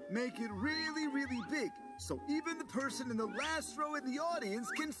means make it really, really big, so even the person in the last row in the audience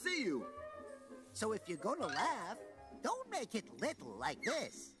can see you. So if you're gonna laugh, don't make it little like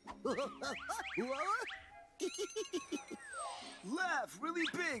this. Laugh really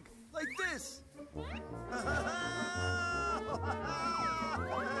big, like this.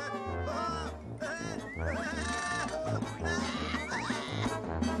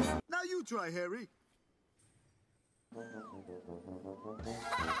 Now you try, Harry.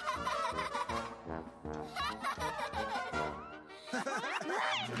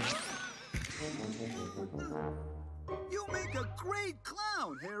 You make a great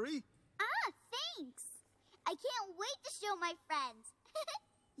clown, Harry. Ah, thanks. I can't wait to show my friends.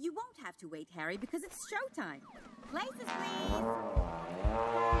 You won't have to wait, Harry, because it's showtime. Places, please.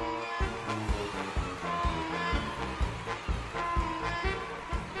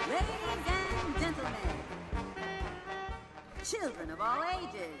 Ladies and gentlemen, children of all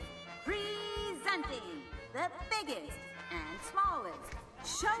ages, presenting the biggest and smallest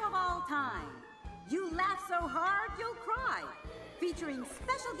show of all time. You laugh so hard you'll cry. Featuring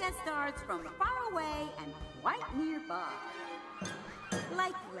special guest stars from far away and quite nearby.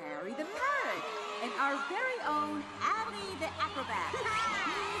 Like Larry the Parrot and our very own Abby the Acrobat.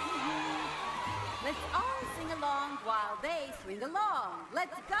 Let's all sing along while they swing along.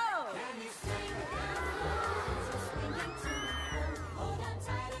 Let's go!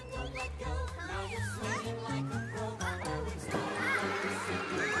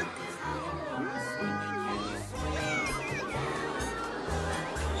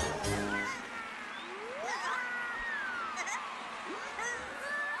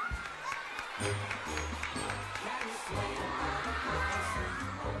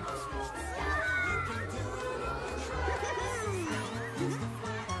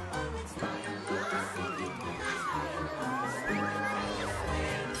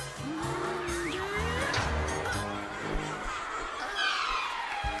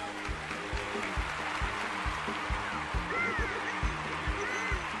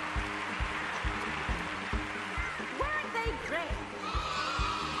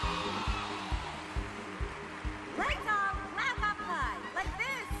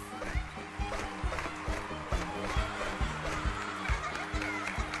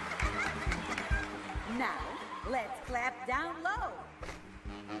 Let's clap down low.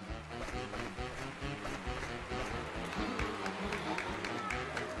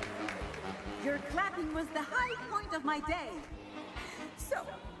 Your clapping was the high point of my day. So,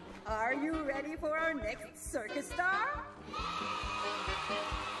 are you ready for our next circus star?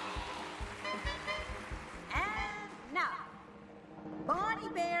 And now, Bonnie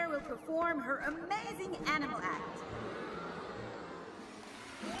Bear will perform her amazing animal act.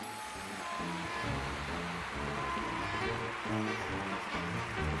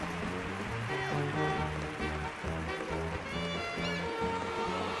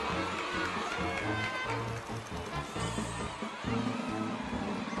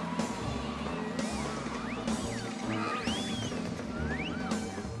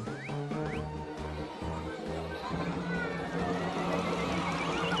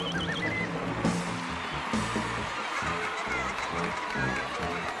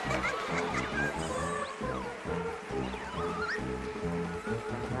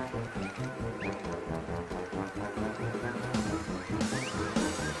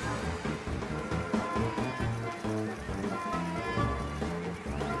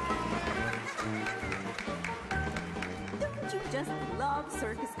 Don't you just love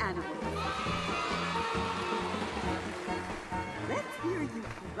circus animals? Let's hear you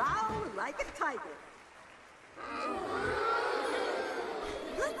growl like a tiger.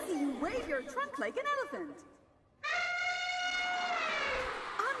 Let's see you wave your trunk like an elephant.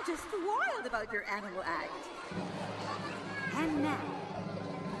 I'm just wild about your animal act. And now,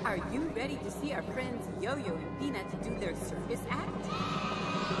 are you ready to see our friends Yo-Yo and Peanut do their circus act?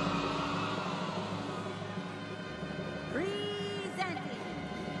 Presenting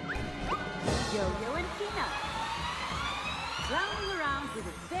Yo-Yo and Peanut, clowning around with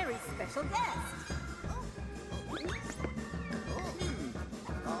a very special guest.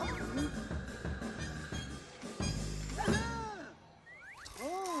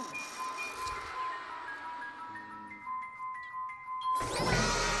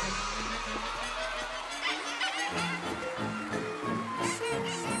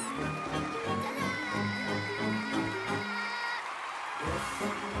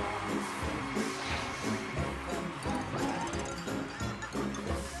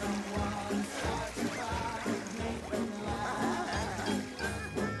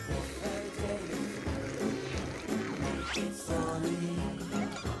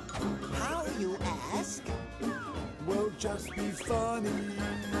 How, you ask? Well, just be funny.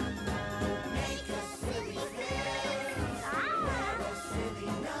 Make a silly face. Wear a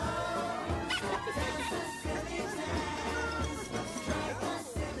silly nose. Dance a silly dance. Strike a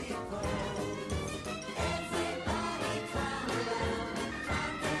silly pose. Everybody clown around.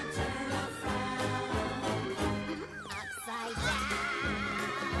 Clown can turn a frown upside down.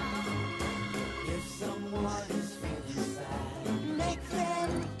 If someone is feeling sad, make them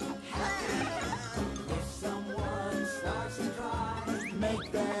happy. If someone starts to cry,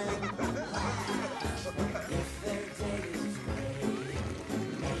 make them laugh. If their day is gray,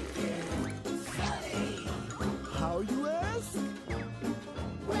 make it sunny. How, you ask?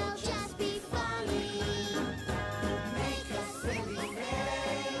 Well, just be funny. Make a silly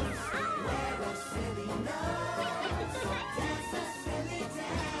face. Wear a silly nose. Dance a silly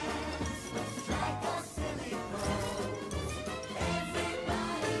dance. Strike a silly pose.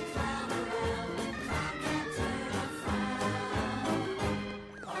 Everybody clown around. Clown can turn a frown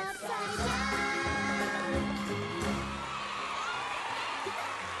upside down.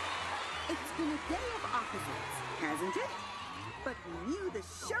 It's been a day of opposites, hasn't it? But we knew the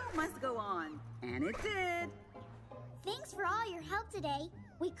show must go on, and it did. Thanks for all your help today.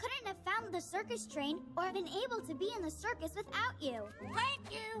 We couldn't have found the circus train or been able to be in the circus without you.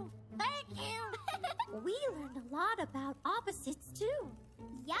 Thank you. Thank you. We learned a lot about opposites, too.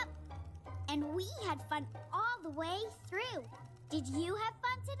 Yep. And we had fun all the way through. Did you have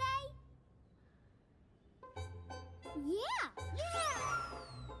fun today? Yeah.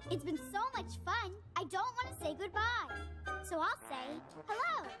 It's been so much fun, I don't want to say goodbye. So I'll say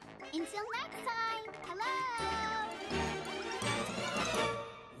hello. Until next time, hello.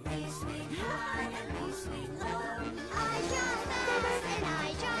 We swing high and we swing low. I drive fast and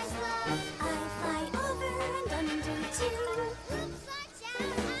I drive slow. I fly over and under too. Oops, watch out,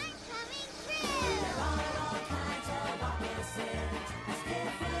 I'm coming through. There are all kinds of opposites, as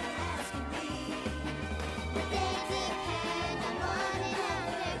different as can be. They depend on one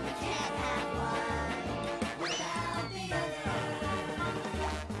another. We can't have one without the other.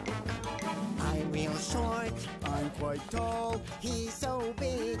 I'm real short. I'm quite tall. He's so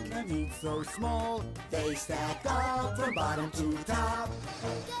big. And he's so small. They stack up from bottom to top. Go,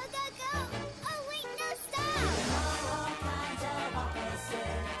 go, go. Oh, wait, no, stop. There are all kinds of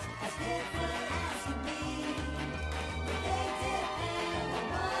opposites, as different as can be. They depend on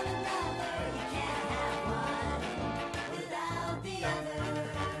one another. You can't have one without the other.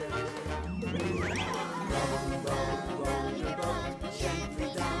 Row your boat Gently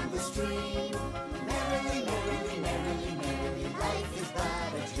down the stream. Merrily, merrily, merrily, merrily, life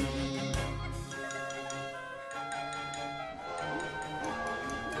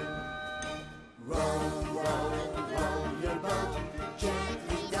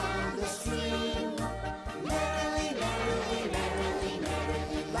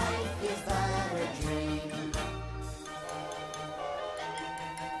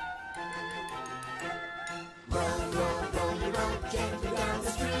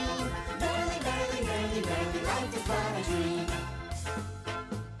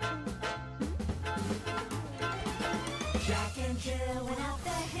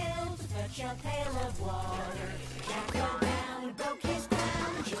a pail of water. Jack fell down and broke his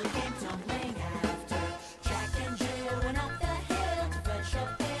crown, and Jill came tumbling after. Jack and Jill went up the hill to fetch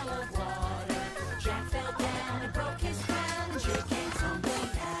a pail of water. Jack fell down and broke his crown, and Jill came tumbling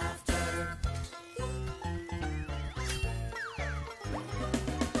after.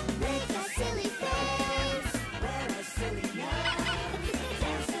 Make a silly face, wear a silly nose,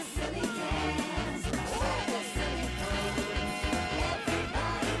 dance a silly dance, wear a silly clothes.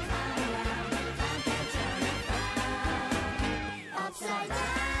 Everybody clown around, clown can turn a frown upside down.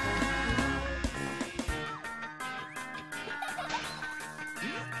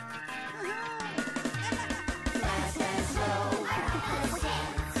 Fast and slow,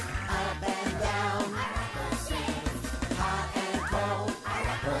 up and down, hot and cold,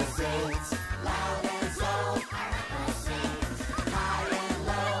 opposites, loud and soft, high and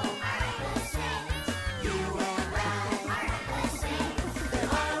low, you and I. There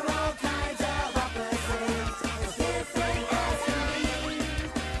are all kinds of opposites, as different as can be.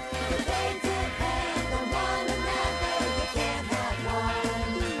 But they depend on one another. You can't have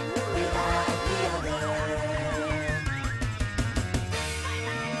one without the other.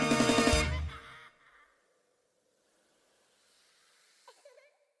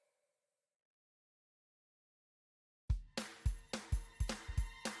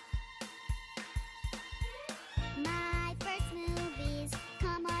 My first movies,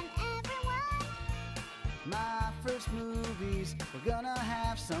 come on everyone. My first movies, we're gonna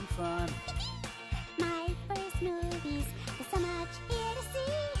have some fun. My first movies, there's so much here to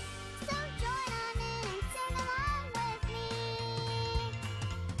see. So join on in and sing along with me.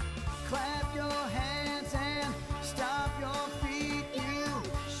 Clap your hands and stomp your feet. You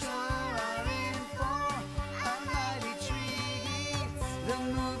sure are in for a mighty treat. The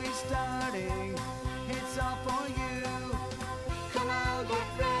movie's starting, it's all for you. Come on, get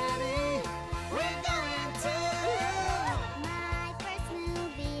ready, we're going to. My first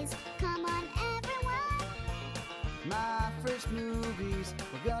movies, come on everyone. My first movies,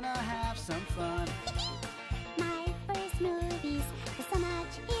 we're gonna have some fun. My first movies, there's so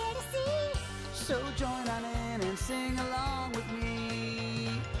much here to see. So join on in and sing along with me.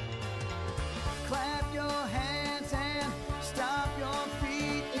 Clap your hands and stomp your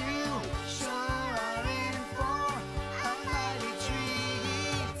feet. You sure are in for a mighty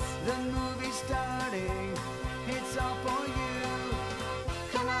treat. The movie